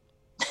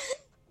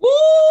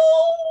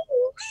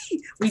 Ooh,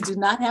 we do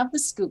not have the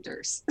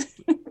scooters.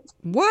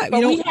 What?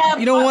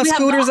 You don't want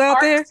scooters out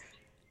there?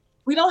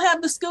 We don't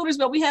have the scooters,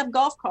 but we have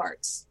golf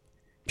carts.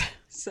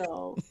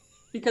 So,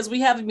 because we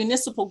have a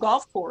municipal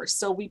golf course,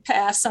 so we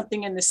passed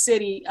something in the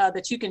city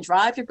that you can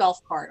drive your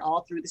golf cart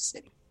all through the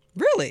city.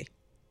 Really?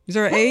 Is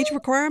there an age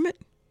requirement?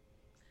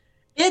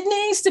 It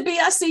needs to be.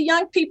 I see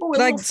young people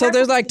with so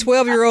there's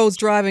 12-year-olds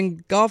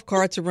driving golf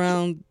carts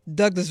around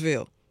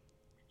Douglasville.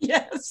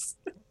 Yes,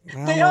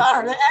 they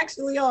are. They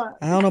actually are.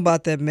 I don't know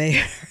about that,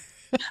 Mayor.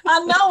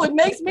 I know. It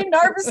makes me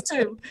nervous,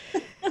 too.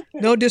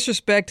 No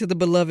disrespect to the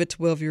beloved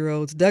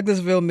 12-year-olds.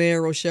 Douglasville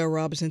Mayor Rochelle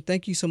Robinson,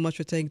 thank you so much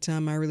for taking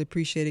time. I really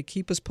appreciate it.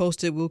 Keep us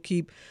posted. We'll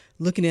keep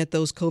looking at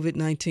those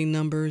COVID-19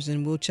 numbers,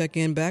 and we'll check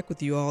in back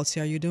with you all, see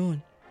how you're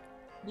doing.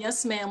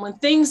 Yes, ma'am. When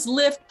things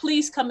lift,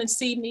 please come and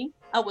see me.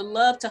 I would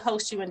love to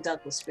host you in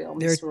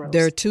Douglasville.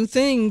 There are two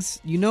things.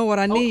 You know what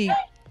I need. Okay.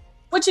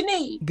 What you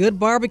need? Good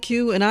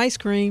barbecue and ice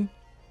cream.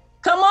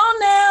 Come on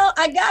now.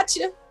 I got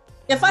you.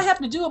 If I have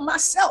to do it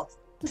myself.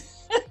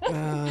 But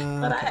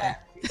I have.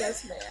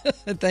 Yes,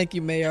 ma'am. Thank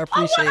you, Mayor. I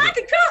appreciate it. I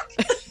can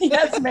cook.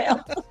 Yes,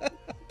 ma'am.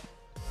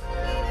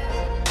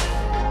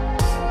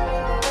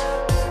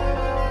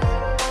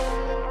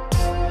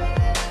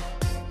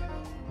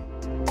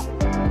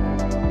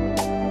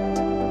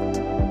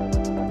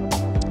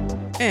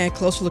 And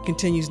Closer Look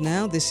continues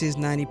now. This is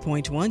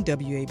 90.1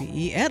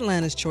 WABE,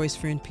 Atlanta's choice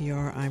for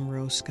NPR. I'm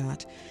Rose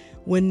Scott.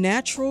 When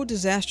natural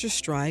disasters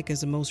strike,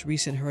 as the most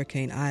recent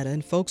Hurricane Ida,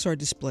 and folks are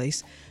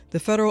displaced, the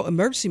Federal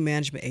Emergency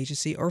Management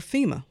Agency, or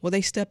FEMA,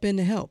 they step in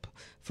to help.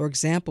 For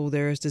example,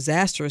 there's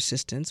disaster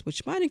assistance,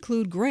 which might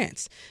include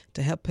grants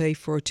to help pay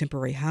for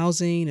temporary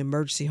housing,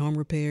 emergency home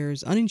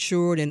repairs,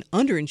 uninsured and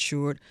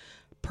underinsured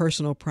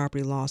personal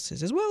property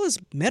losses, as well as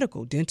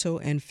medical, dental,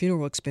 and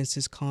funeral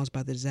expenses caused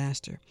by the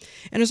disaster.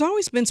 And there's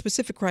always been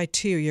specific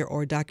criteria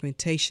or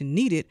documentation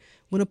needed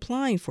when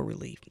applying for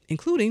relief,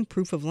 including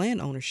proof of land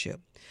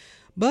ownership.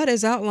 But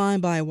as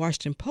outlined by a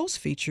Washington Post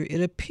feature,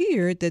 it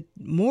appeared that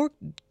more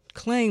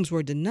claims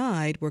were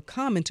denied were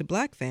common to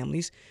Black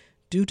families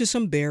due to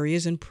some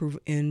barriers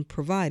in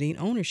providing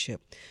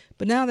ownership.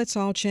 But now that's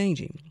all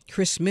changing.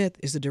 Chris Smith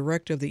is the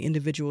director of the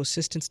Individual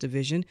Assistance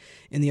Division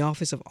in the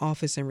Office of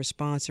Office and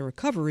Response and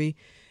Recovery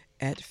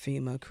at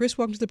FEMA. Chris,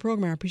 welcome to the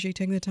program. I appreciate you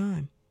taking the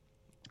time.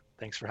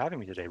 Thanks for having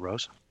me today,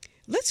 Rose.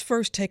 Let's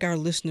first take our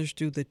listeners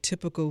through the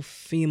typical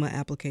FEMA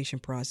application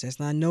process.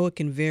 Now, I know it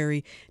can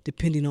vary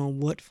depending on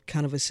what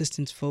kind of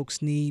assistance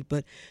folks need,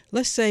 but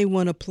let's say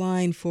when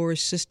applying for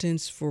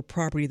assistance for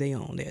property they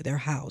own, their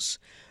house,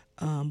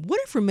 what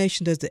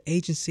information does the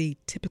agency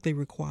typically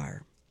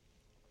require?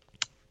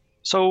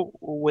 So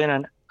when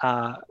an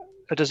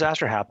a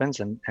disaster happens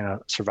and a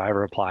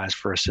survivor applies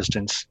for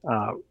assistance,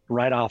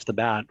 right off the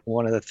bat,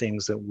 one of the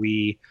things that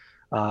we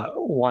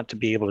want to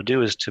be able to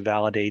do is to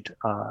validate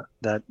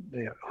that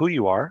who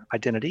you are,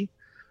 identity,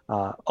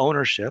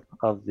 ownership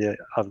of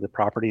the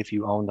property if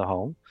you own the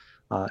home.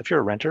 If you're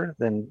a renter,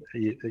 then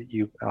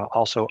you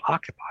also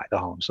occupy the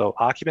home. So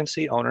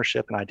occupancy,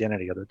 ownership, and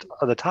identity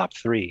are the top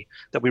three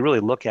that we really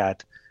look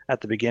at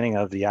the beginning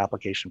of the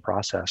application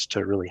process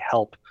to really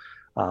help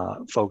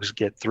folks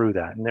get through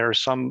that. And there are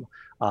some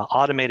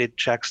automated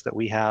checks that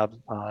we have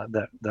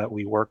that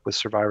we work with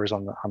survivors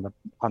on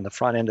the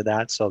front end of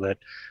that, so that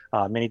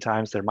many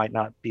times there might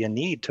not be a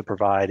need to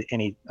provide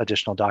any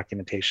additional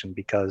documentation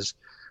because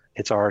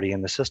it's already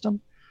in the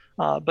system.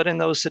 But in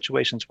those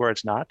situations where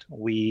it's not,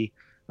 we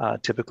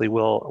typically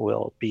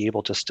will be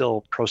able to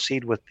still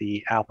proceed with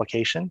the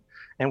application,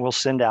 and we'll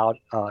send out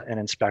an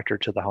inspector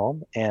to the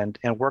home and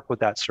work with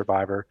that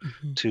survivor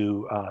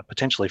to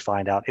potentially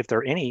find out if there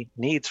are any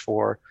needs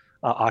for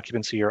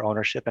occupancy or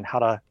ownership and how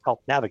to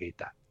help navigate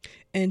that.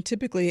 And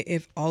typically,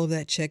 if all of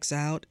that checks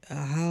out,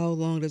 how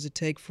long does it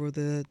take for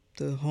the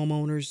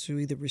homeowners to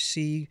either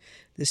receive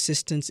the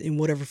assistance in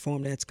whatever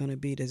form that's going to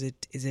be? Is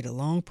it a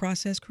long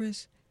process,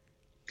 Chris?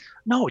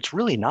 No, it's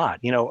really not.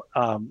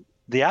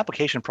 The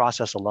application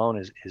process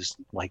alone is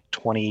like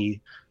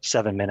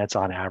 27 minutes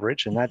on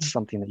average, and that's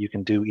something that you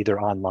can do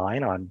either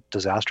online on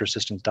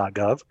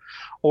disasterassistance.gov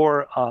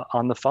or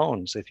on the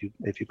phones if you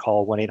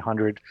call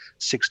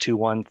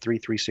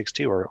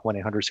 1-800-621-3362 or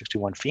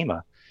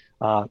 1-800-621-FEMA.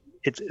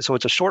 It's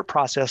a short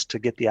process to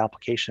get the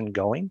application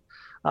going,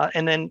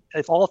 and then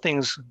if all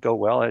things go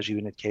well, as you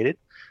indicated,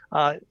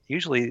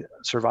 usually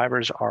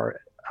survivors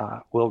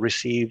will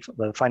receive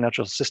the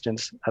financial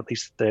assistance, at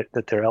least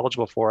that they're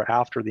eligible for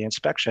after the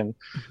inspection,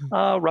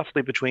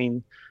 roughly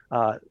between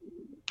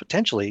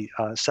potentially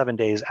 7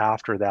 days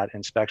after that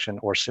inspection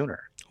or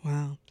sooner.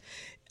 Wow.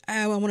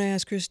 I want to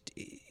ask Chris,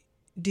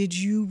 did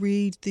you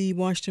read the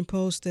Washington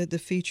Post, the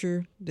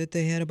feature that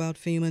they had about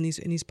FEMA and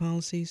these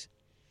policies?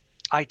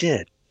 I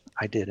did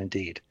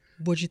indeed.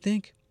 What'd you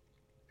think?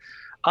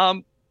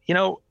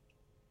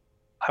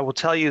 I will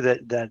tell you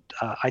that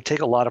I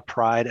take a lot of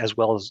pride, as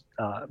well as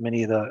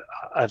many of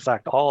in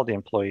fact, all of the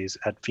employees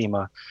at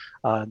FEMA,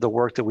 the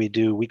work that we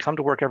do. We come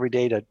to work every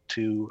day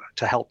to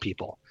help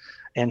people,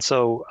 and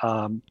so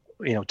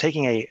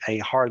taking a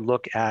hard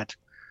look at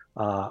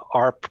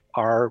our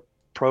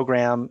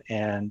program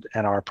and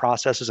our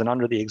processes, and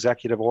under the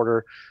executive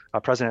order,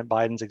 President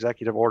Biden's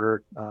executive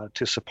order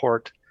to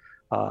support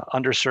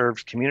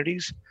underserved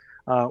communities,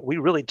 we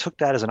really took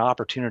that as an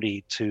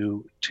opportunity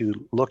to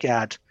look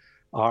at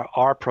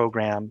our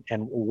program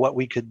and what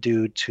we could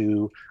do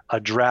to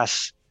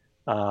address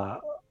a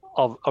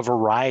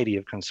variety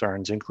of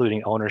concerns,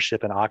 including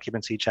ownership and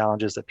occupancy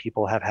challenges that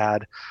people have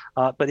had.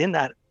 But in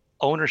that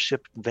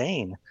ownership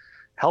vein,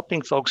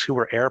 helping folks who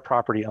were heir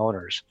property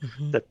owners,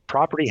 that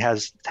property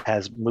has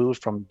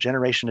moved from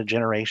generation to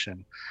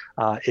generation,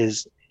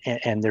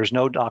 and there's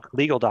no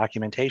legal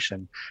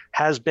documentation,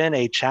 has been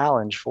a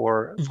challenge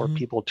for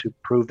people to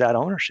prove that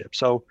ownership.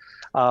 So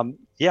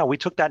we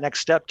took that next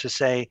step to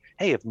say,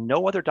 hey, if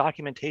no other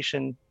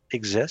documentation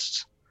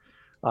exists,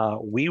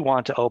 we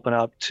want to open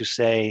up to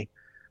say,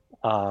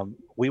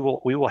 we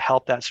will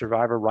help that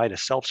survivor write a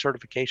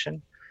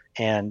self-certification,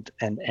 and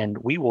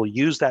we will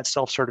use that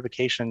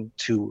self-certification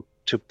to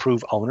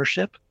prove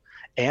ownership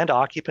and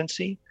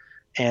occupancy,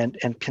 and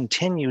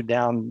continue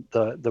down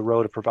the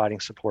road of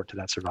providing support to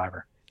that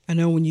survivor. I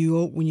know when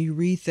you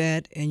read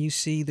that and you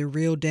see the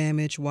real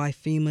damage, why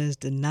FEMA is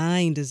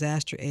denying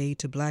disaster aid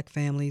to Black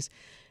families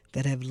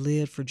that have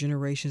lived for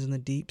generations in the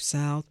Deep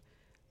South,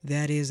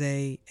 that is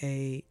a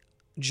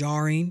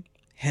jarring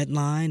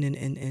headline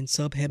and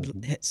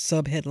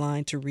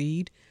sub-headline to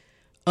read,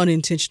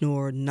 unintentional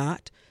or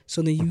not.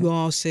 So then you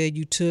all said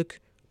you took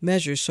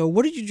measures. So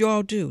what did you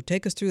all do?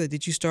 Take us through that.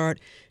 Did you start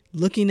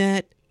looking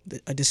at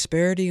a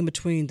disparity in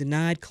between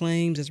denied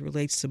claims as it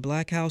relates to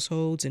Black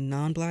households and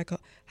non-Black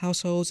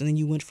households, and then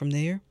you went from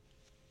there?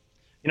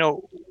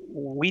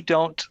 We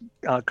don't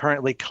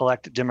currently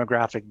collect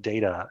demographic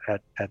data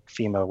at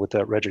FEMA with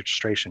the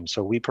registration.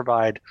 So we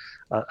provide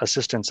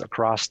assistance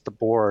across the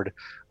board,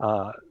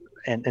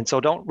 and so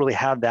don't really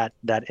have that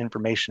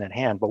information at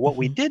hand. But what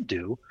we did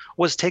do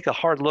was take a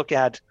hard look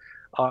at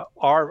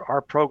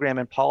our program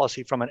and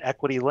policy from an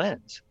equity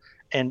lens,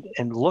 and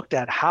looked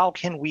at how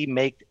can we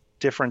make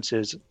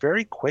differences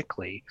very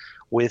quickly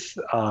with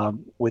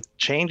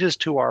changes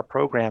to our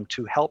program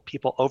to help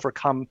people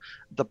overcome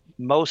the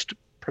most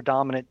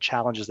predominant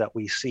challenges that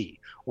we see,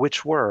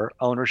 which were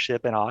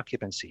ownership and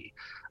occupancy,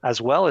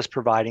 as well as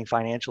providing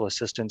financial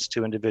assistance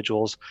to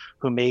individuals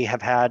who may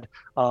have had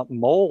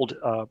mold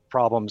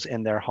problems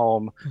in their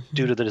home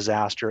due to the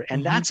disaster.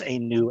 And that's a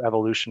new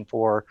evolution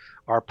for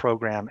our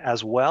program,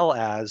 as well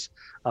as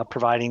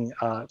providing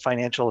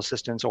financial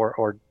assistance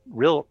or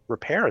real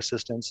repair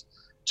assistance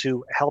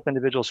to help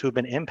individuals who've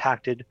been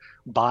impacted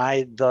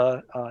by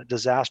the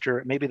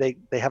disaster. Maybe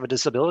they have a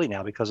disability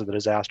now because of the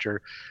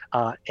disaster,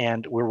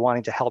 and we're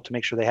wanting to help to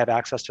make sure they have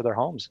access to their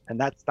homes. And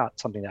that's not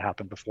something that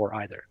happened before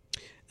either.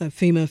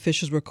 FEMA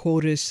officials were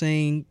quoted as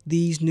saying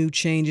these new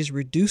changes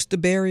reduce the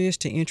barriers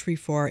to entry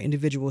for our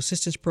individual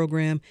assistance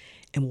program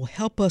and will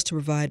help us to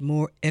provide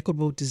more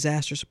equitable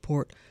disaster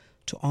support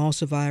to all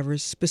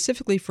survivors,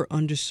 specifically for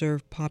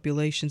underserved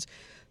populations.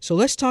 So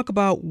let's talk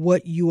about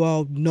what you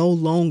all no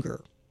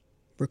longer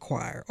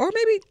require, or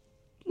maybe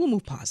we'll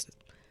move positive.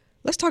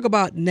 Let's talk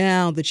about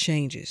now the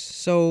changes.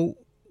 So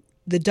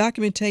the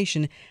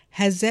documentation,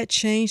 has that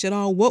changed at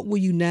all? What will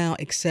you now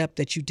accept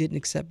that you didn't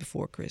accept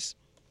before, Chris?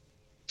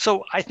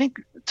 So I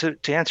think to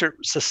answer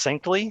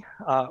succinctly,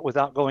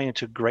 without going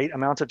into great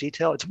amounts of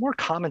detail, it's more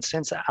common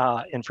sense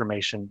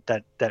information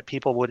that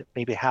people would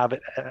maybe have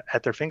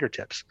at their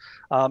fingertips.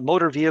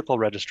 Motor vehicle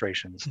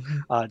registrations,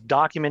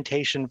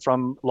 documentation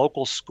from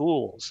local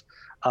schools,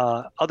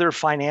 other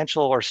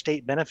financial or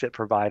state benefit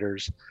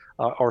providers,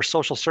 or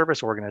social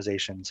service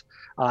organizations.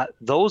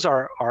 Those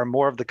are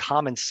more of the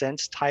common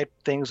sense type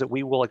things that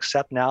we will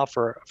accept now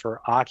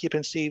for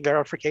occupancy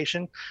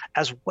verification,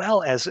 as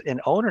well as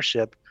in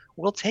ownership.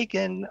 We'll take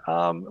in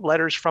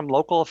letters from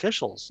local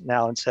officials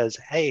now and says,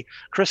 hey,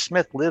 Chris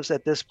Smith lives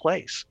at this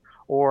place.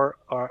 Or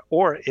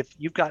if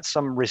you've got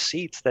some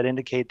receipts that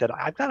indicate that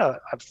I've got a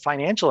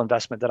financial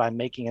investment that I'm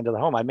making into the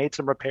home, I made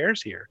some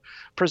repairs here,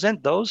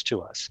 present those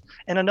to us.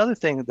 And another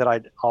thing that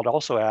I'd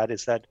also add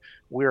is that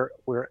we're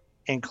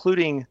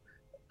including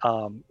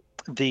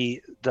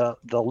the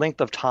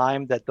length of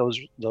time that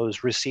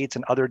those receipts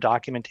and other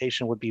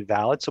documentation would be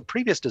valid. So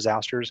previous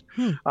disasters,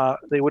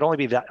 they would only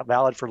be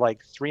valid for like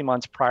 3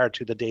 months prior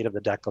to the date of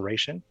the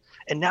declaration.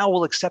 And now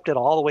we'll accept it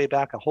all the way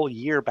back, a whole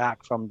year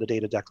back from the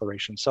date of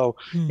declaration. So,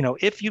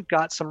 if you've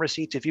got some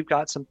receipts, if you've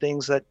got some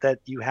things that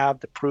you have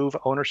that prove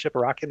ownership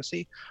or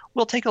occupancy,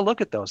 we'll take a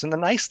look at those. And the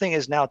nice thing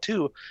is now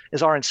too,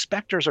 is our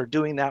inspectors are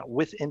doing that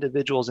with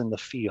individuals in the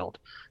field.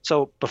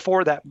 So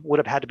before that would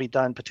have had to be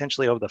done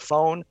potentially over the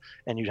phone,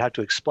 and you'd have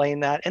to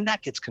explain that. And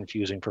that gets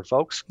confusing for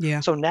folks.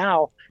 Yeah. So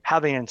now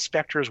having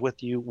inspectors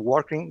with you,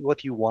 working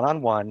with you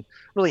one-on-one,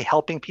 really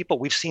helping people.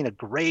 We've seen a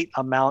great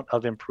amount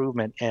of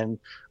improvement in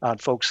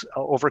folks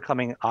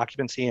overcoming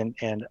occupancy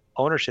and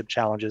ownership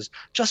challenges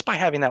just by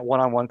having that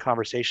one-on-one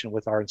conversation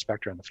with our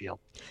inspector in the field.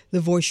 The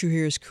voice you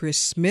hear is Chris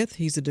Smith.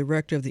 He's the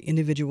director of the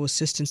Individual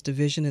Assistance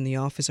Division in the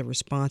Office of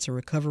Response and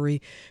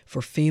Recovery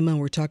for FEMA.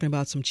 We're talking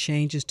about some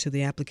changes to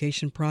the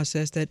application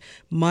process that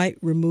might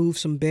remove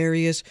some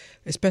barriers,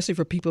 especially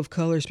for people of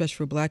color, especially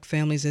for Black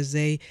families as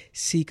they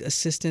seek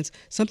assistance.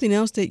 Something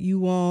else that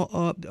you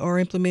all are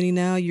implementing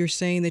now, you're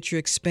saying that you're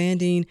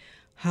expanding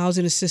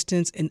housing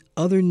assistance and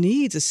other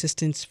needs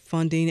assistance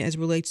funding as it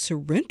relates to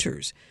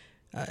renters.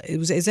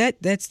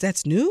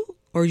 That's new,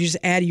 or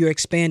you're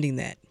expanding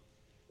that?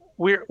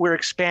 We're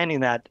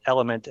expanding that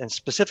element, and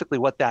specifically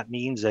what that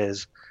means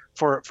is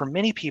for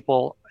many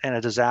people in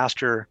a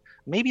disaster,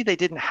 maybe they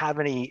didn't have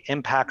any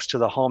impacts to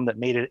the home that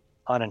made it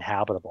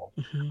uninhabitable.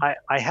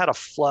 I had a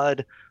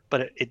flood,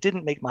 but it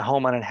didn't make my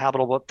home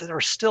uninhabitable. There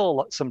was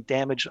still some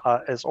damage,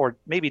 or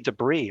maybe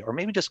debris, or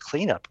maybe just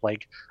cleanup,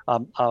 like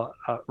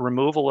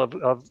removal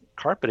of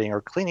carpeting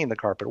or cleaning the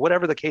carpet,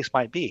 whatever the case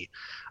might be.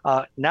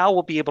 Now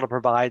we'll be able to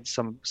provide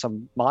some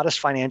modest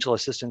financial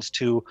assistance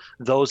to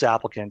those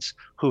applicants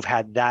who've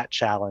had that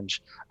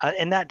challenge,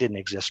 and that didn't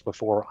exist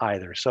before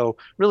either. So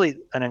really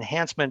an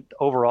enhancement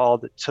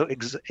overall to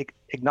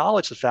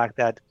acknowledge the fact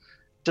that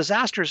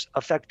disasters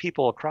affect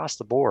people across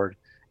the board,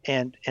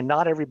 and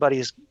not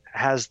everybody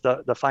has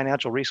the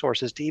financial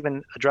resources to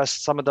even address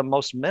some of the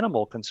most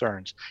minimal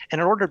concerns. And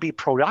in order to be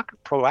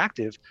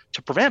proactive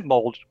to prevent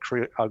mold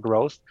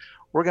growth,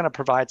 we're going to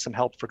provide some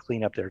help for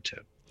cleanup there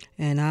too.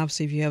 And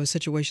obviously, if you have a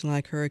situation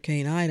like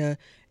Hurricane Ida,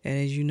 and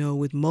as you know,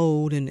 with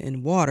mold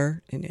and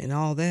water and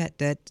all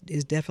that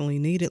is definitely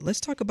needed.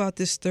 Let's talk about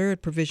this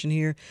third provision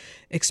here,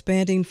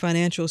 expanding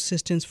financial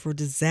assistance for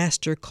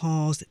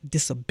disaster-caused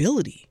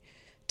disability.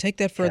 Take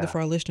that further for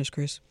our listeners,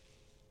 Chris.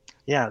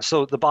 Yeah.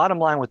 So the bottom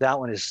line with that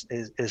one is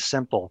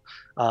simple.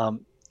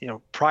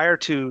 Prior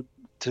to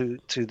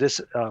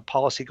this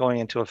policy going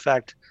into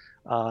effect,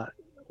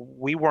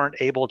 we weren't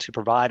able to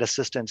provide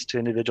assistance to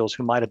individuals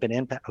who might have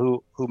been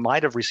who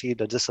might have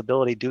received a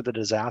disability due to the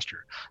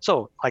disaster.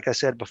 So, like I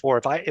said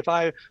before, if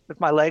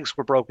my legs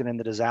were broken in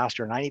the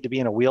disaster and I need to be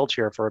in a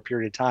wheelchair for a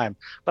period of time,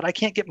 but I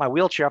can't get my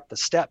wheelchair up the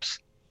steps,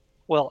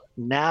 well,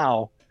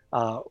 now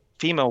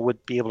FEMA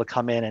would be able to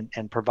come in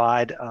and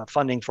provide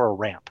funding for a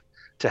ramp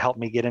to help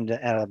me get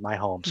into my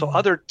home. So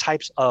other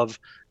types of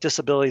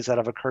disabilities that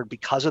have occurred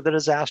because of the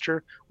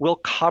disaster will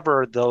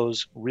cover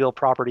those real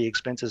property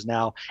expenses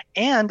now.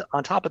 And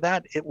on top of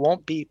that, it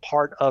won't be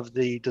part of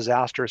the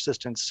disaster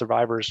assistance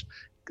survivors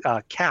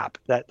cap,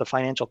 that the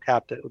financial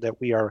cap that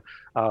we are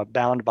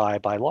bound by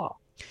law.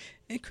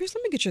 And Chris,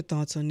 let me get your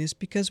thoughts on this,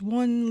 because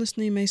one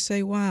listening may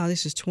say, wow,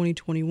 this is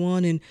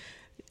 2021, and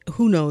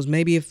who knows,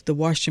 maybe if the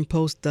Washington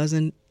Post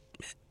doesn't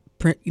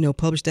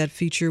publish that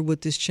feature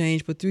with this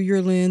change, but through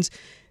your lens,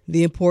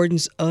 the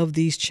importance of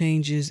these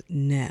changes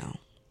now?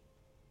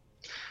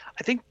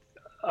 I think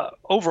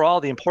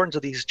overall, the importance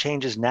of these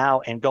changes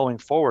now and going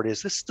forward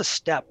is this is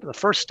the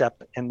first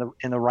step in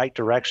the right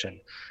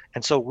direction.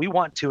 And so we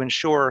want to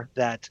ensure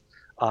that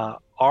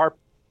our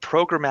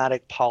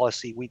programmatic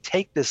policy, we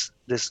take this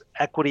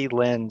equity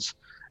lens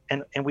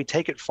and we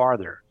take it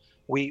farther.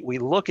 We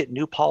look at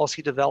new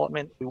policy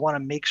development. We want to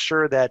make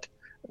sure that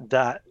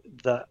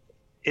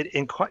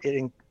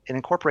it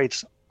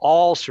incorporates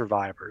all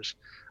survivors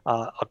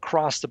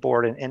across the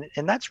board,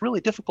 and that's really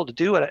difficult to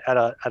do at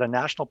a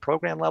national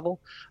program level.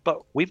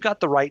 But we've got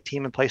the right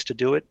team in place to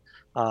do it.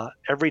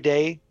 Every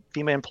day,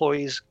 FEMA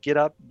employees get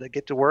up, they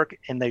get to work,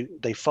 and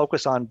they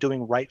focus on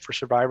doing right for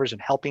survivors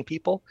and helping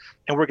people.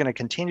 And we're going to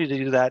continue to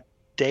do that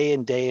day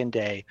and day and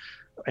day,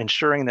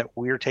 ensuring that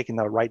we're taking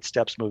the right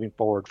steps moving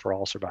forward for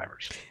all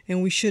survivors.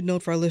 And we should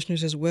note for our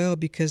listeners as well,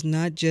 because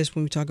not just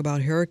when we talk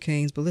about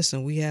hurricanes, but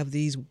listen, we have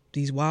these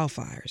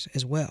wildfires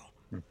as well.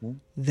 Mm-hmm.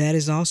 That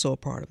is also a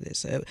part of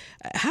this.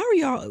 How are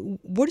y'all?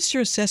 What is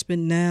your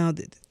assessment now?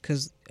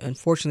 Because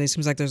unfortunately, it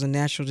seems like there's a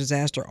natural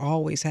disaster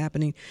always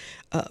happening.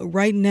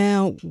 Right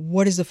now,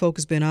 what has the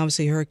focus been?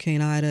 Obviously,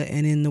 Hurricane Ida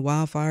and in the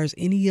wildfires.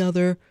 Any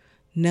other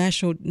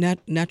natural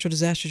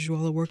disasters you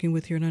all are working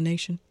with here in our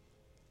nation?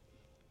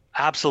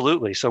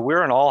 Absolutely. So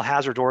we're an all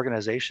hazard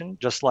organization,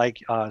 just like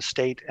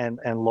state and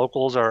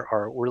locals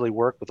are really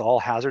work with all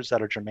hazards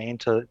that are germane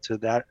to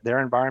their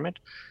environment.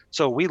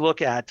 So we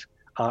look at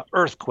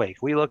earthquake,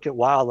 we look at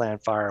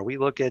wildland fire, we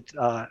look at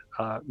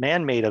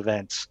man-made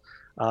events.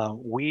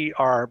 We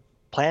are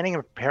planning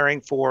and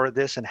preparing for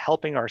this and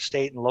helping our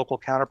state and local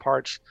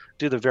counterparts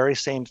do the very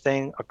same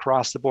thing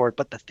across the board.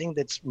 But the thing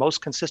that's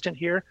most consistent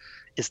here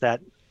is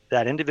that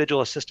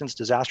individual assistance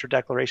disaster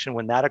declaration,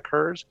 when that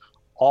occurs,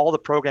 all the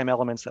program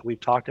elements that we've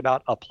talked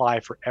about apply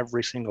for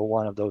every single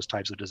one of those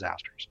types of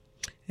disasters.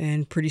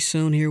 And pretty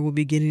soon here we'll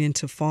be getting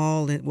into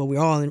fall. Well, we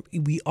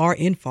are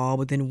in fall,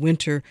 but then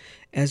winter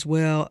as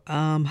well.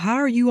 How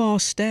are you all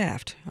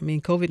staffed? I mean,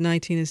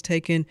 COVID-19 has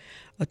taken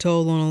a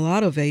toll on a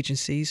lot of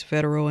agencies,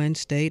 federal and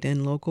state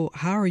and local.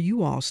 How are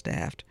you all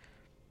staffed?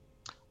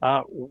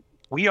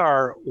 We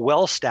are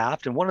well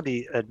staffed, and one of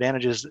the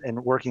advantages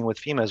in working with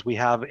FEMA is we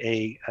have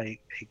a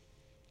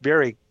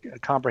very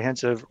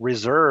comprehensive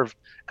reserve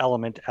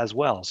element as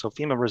well. So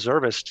FEMA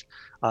reservists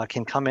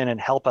can come in and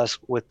help us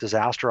with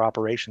disaster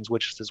operations,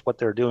 which is what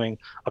they're doing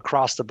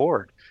across the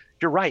board.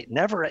 You're right.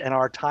 Never in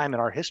our time in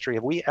our history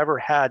have we ever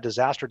had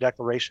disaster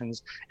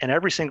declarations in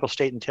every single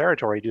state and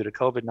territory due to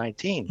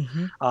COVID-19.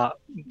 Mm-hmm.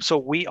 So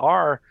we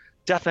are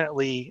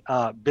definitely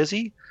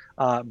busy,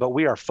 but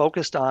we are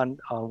focused on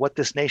what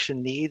this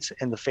nation needs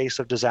in the face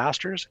of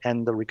disasters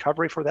and the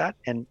recovery for that.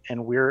 And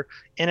we're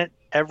in it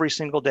every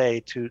single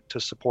day to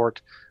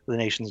support the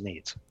nation's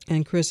needs.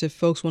 And Chris, if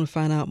folks want to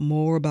find out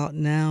more about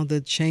now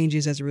the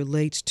changes as it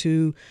relates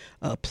to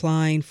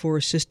applying for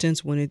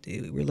assistance when it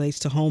relates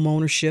to home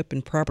ownership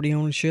and property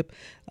ownership,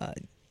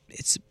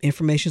 it's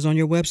information's on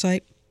your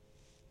website?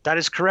 That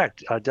is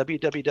correct.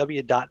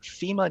 www.fema.gov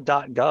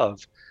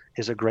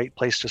is a great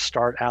place to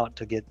start out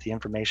to get the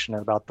information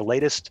about the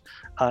latest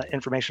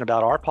information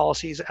about our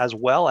policies, as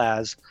well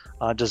as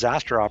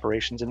disaster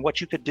operations and what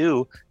you could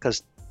do,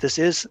 because this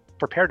is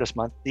Preparedness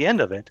Month, the end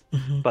of it,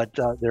 mm-hmm. but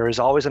there is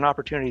always an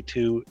opportunity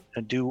to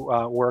do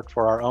work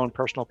for our own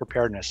personal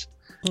preparedness,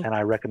 and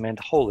I recommend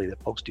wholly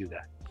that folks do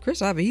that.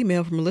 Chris, I have an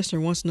email from a listener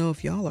who wants to know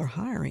if y'all are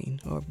hiring,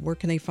 or where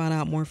can they find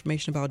out more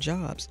information about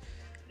jobs?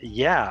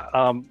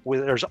 Yeah,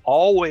 there's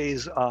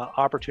always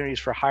opportunities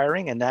for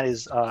hiring, and that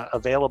is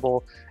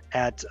available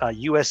at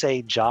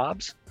USA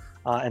Jobs,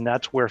 and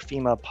that's where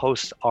FEMA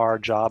posts our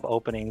job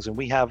openings. And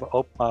we have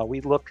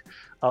we look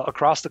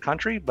across the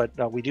country, but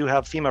we do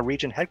have FEMA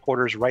region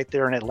headquarters right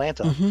there in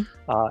Atlanta. Mm-hmm.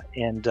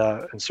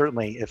 And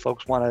certainly, if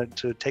folks wanted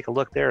to take a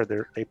look there,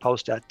 they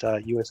post at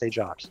USA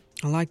Jobs.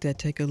 I like that.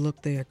 Take a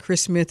look there.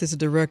 Chris Smith is the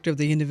director of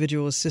the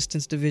Individual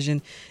Assistance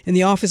Division in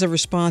the Office of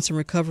Response and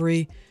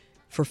Recovery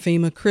for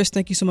FEMA. Chris,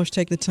 thank you so much for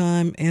taking the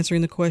time,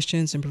 answering the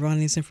questions, and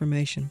providing this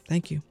information.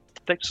 Thank you.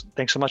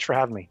 Thanks so much for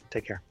having me.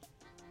 Take care.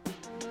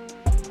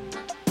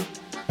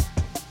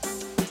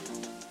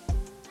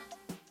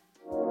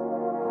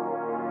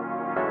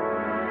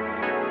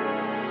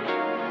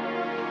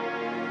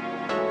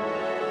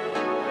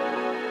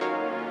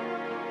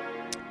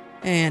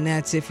 And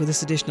that's it for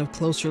this edition of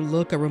Closer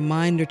Look. A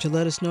reminder to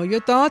let us know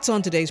your thoughts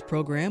on today's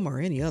program or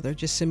any other.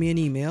 Just send me an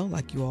email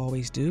like you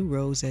always do,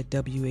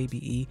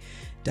 rose@wabe.org.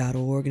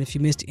 And if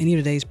you missed any of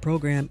today's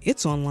program,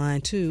 it's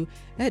online too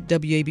at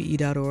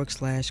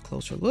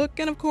wabe.org/Closer Look.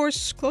 And of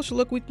course, Closer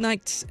Look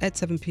weeknights at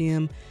 7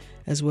 p.m.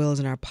 as well as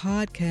in our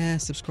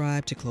podcast.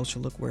 Subscribe to Closer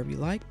Look wherever you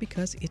like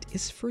because it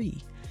is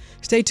free.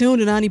 Stay tuned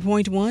to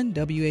 90.1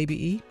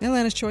 WABE,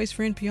 Atlanta's Choice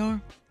for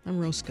NPR. I'm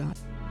Rose Scott.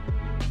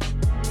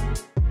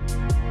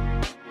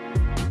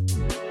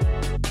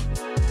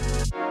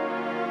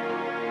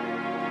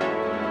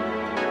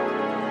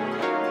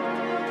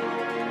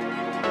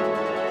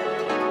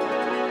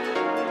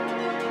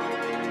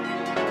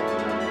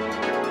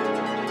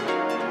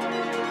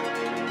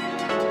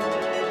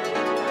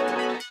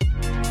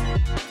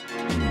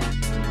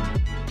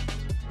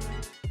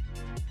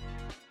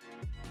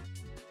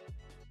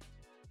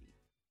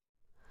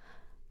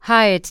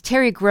 Hi, it's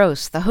Terry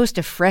Gross, the host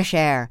of Fresh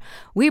Air.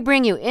 We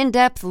bring you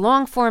in-depth,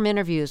 long-form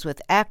interviews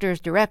with actors,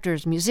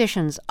 directors,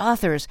 musicians,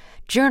 authors,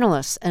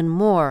 journalists, and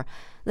more.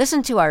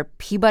 Listen to our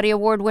Peabody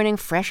Award-winning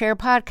Fresh Air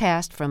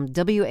podcast from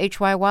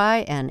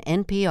WHYY and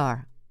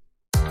NPR.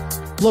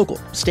 Local,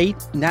 state,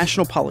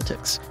 national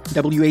politics.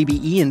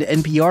 WABE and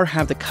NPR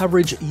have the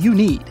coverage you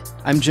need.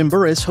 I'm Jim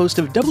Burris, host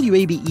of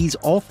WABE's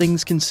All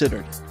Things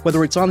Considered.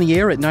 Whether it's on the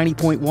air at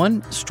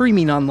 90.1,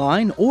 streaming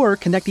online, or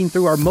connecting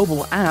through our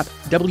mobile app,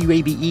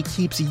 WABE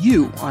keeps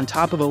you on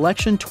top of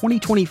election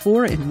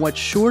 2024 in what's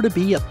sure to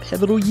be a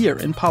pivotal year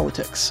in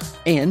politics.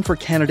 And for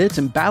candidates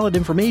and ballot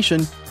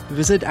information,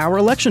 visit our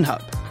election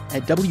hub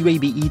at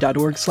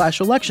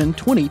wabe.org/election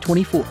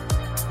 2024.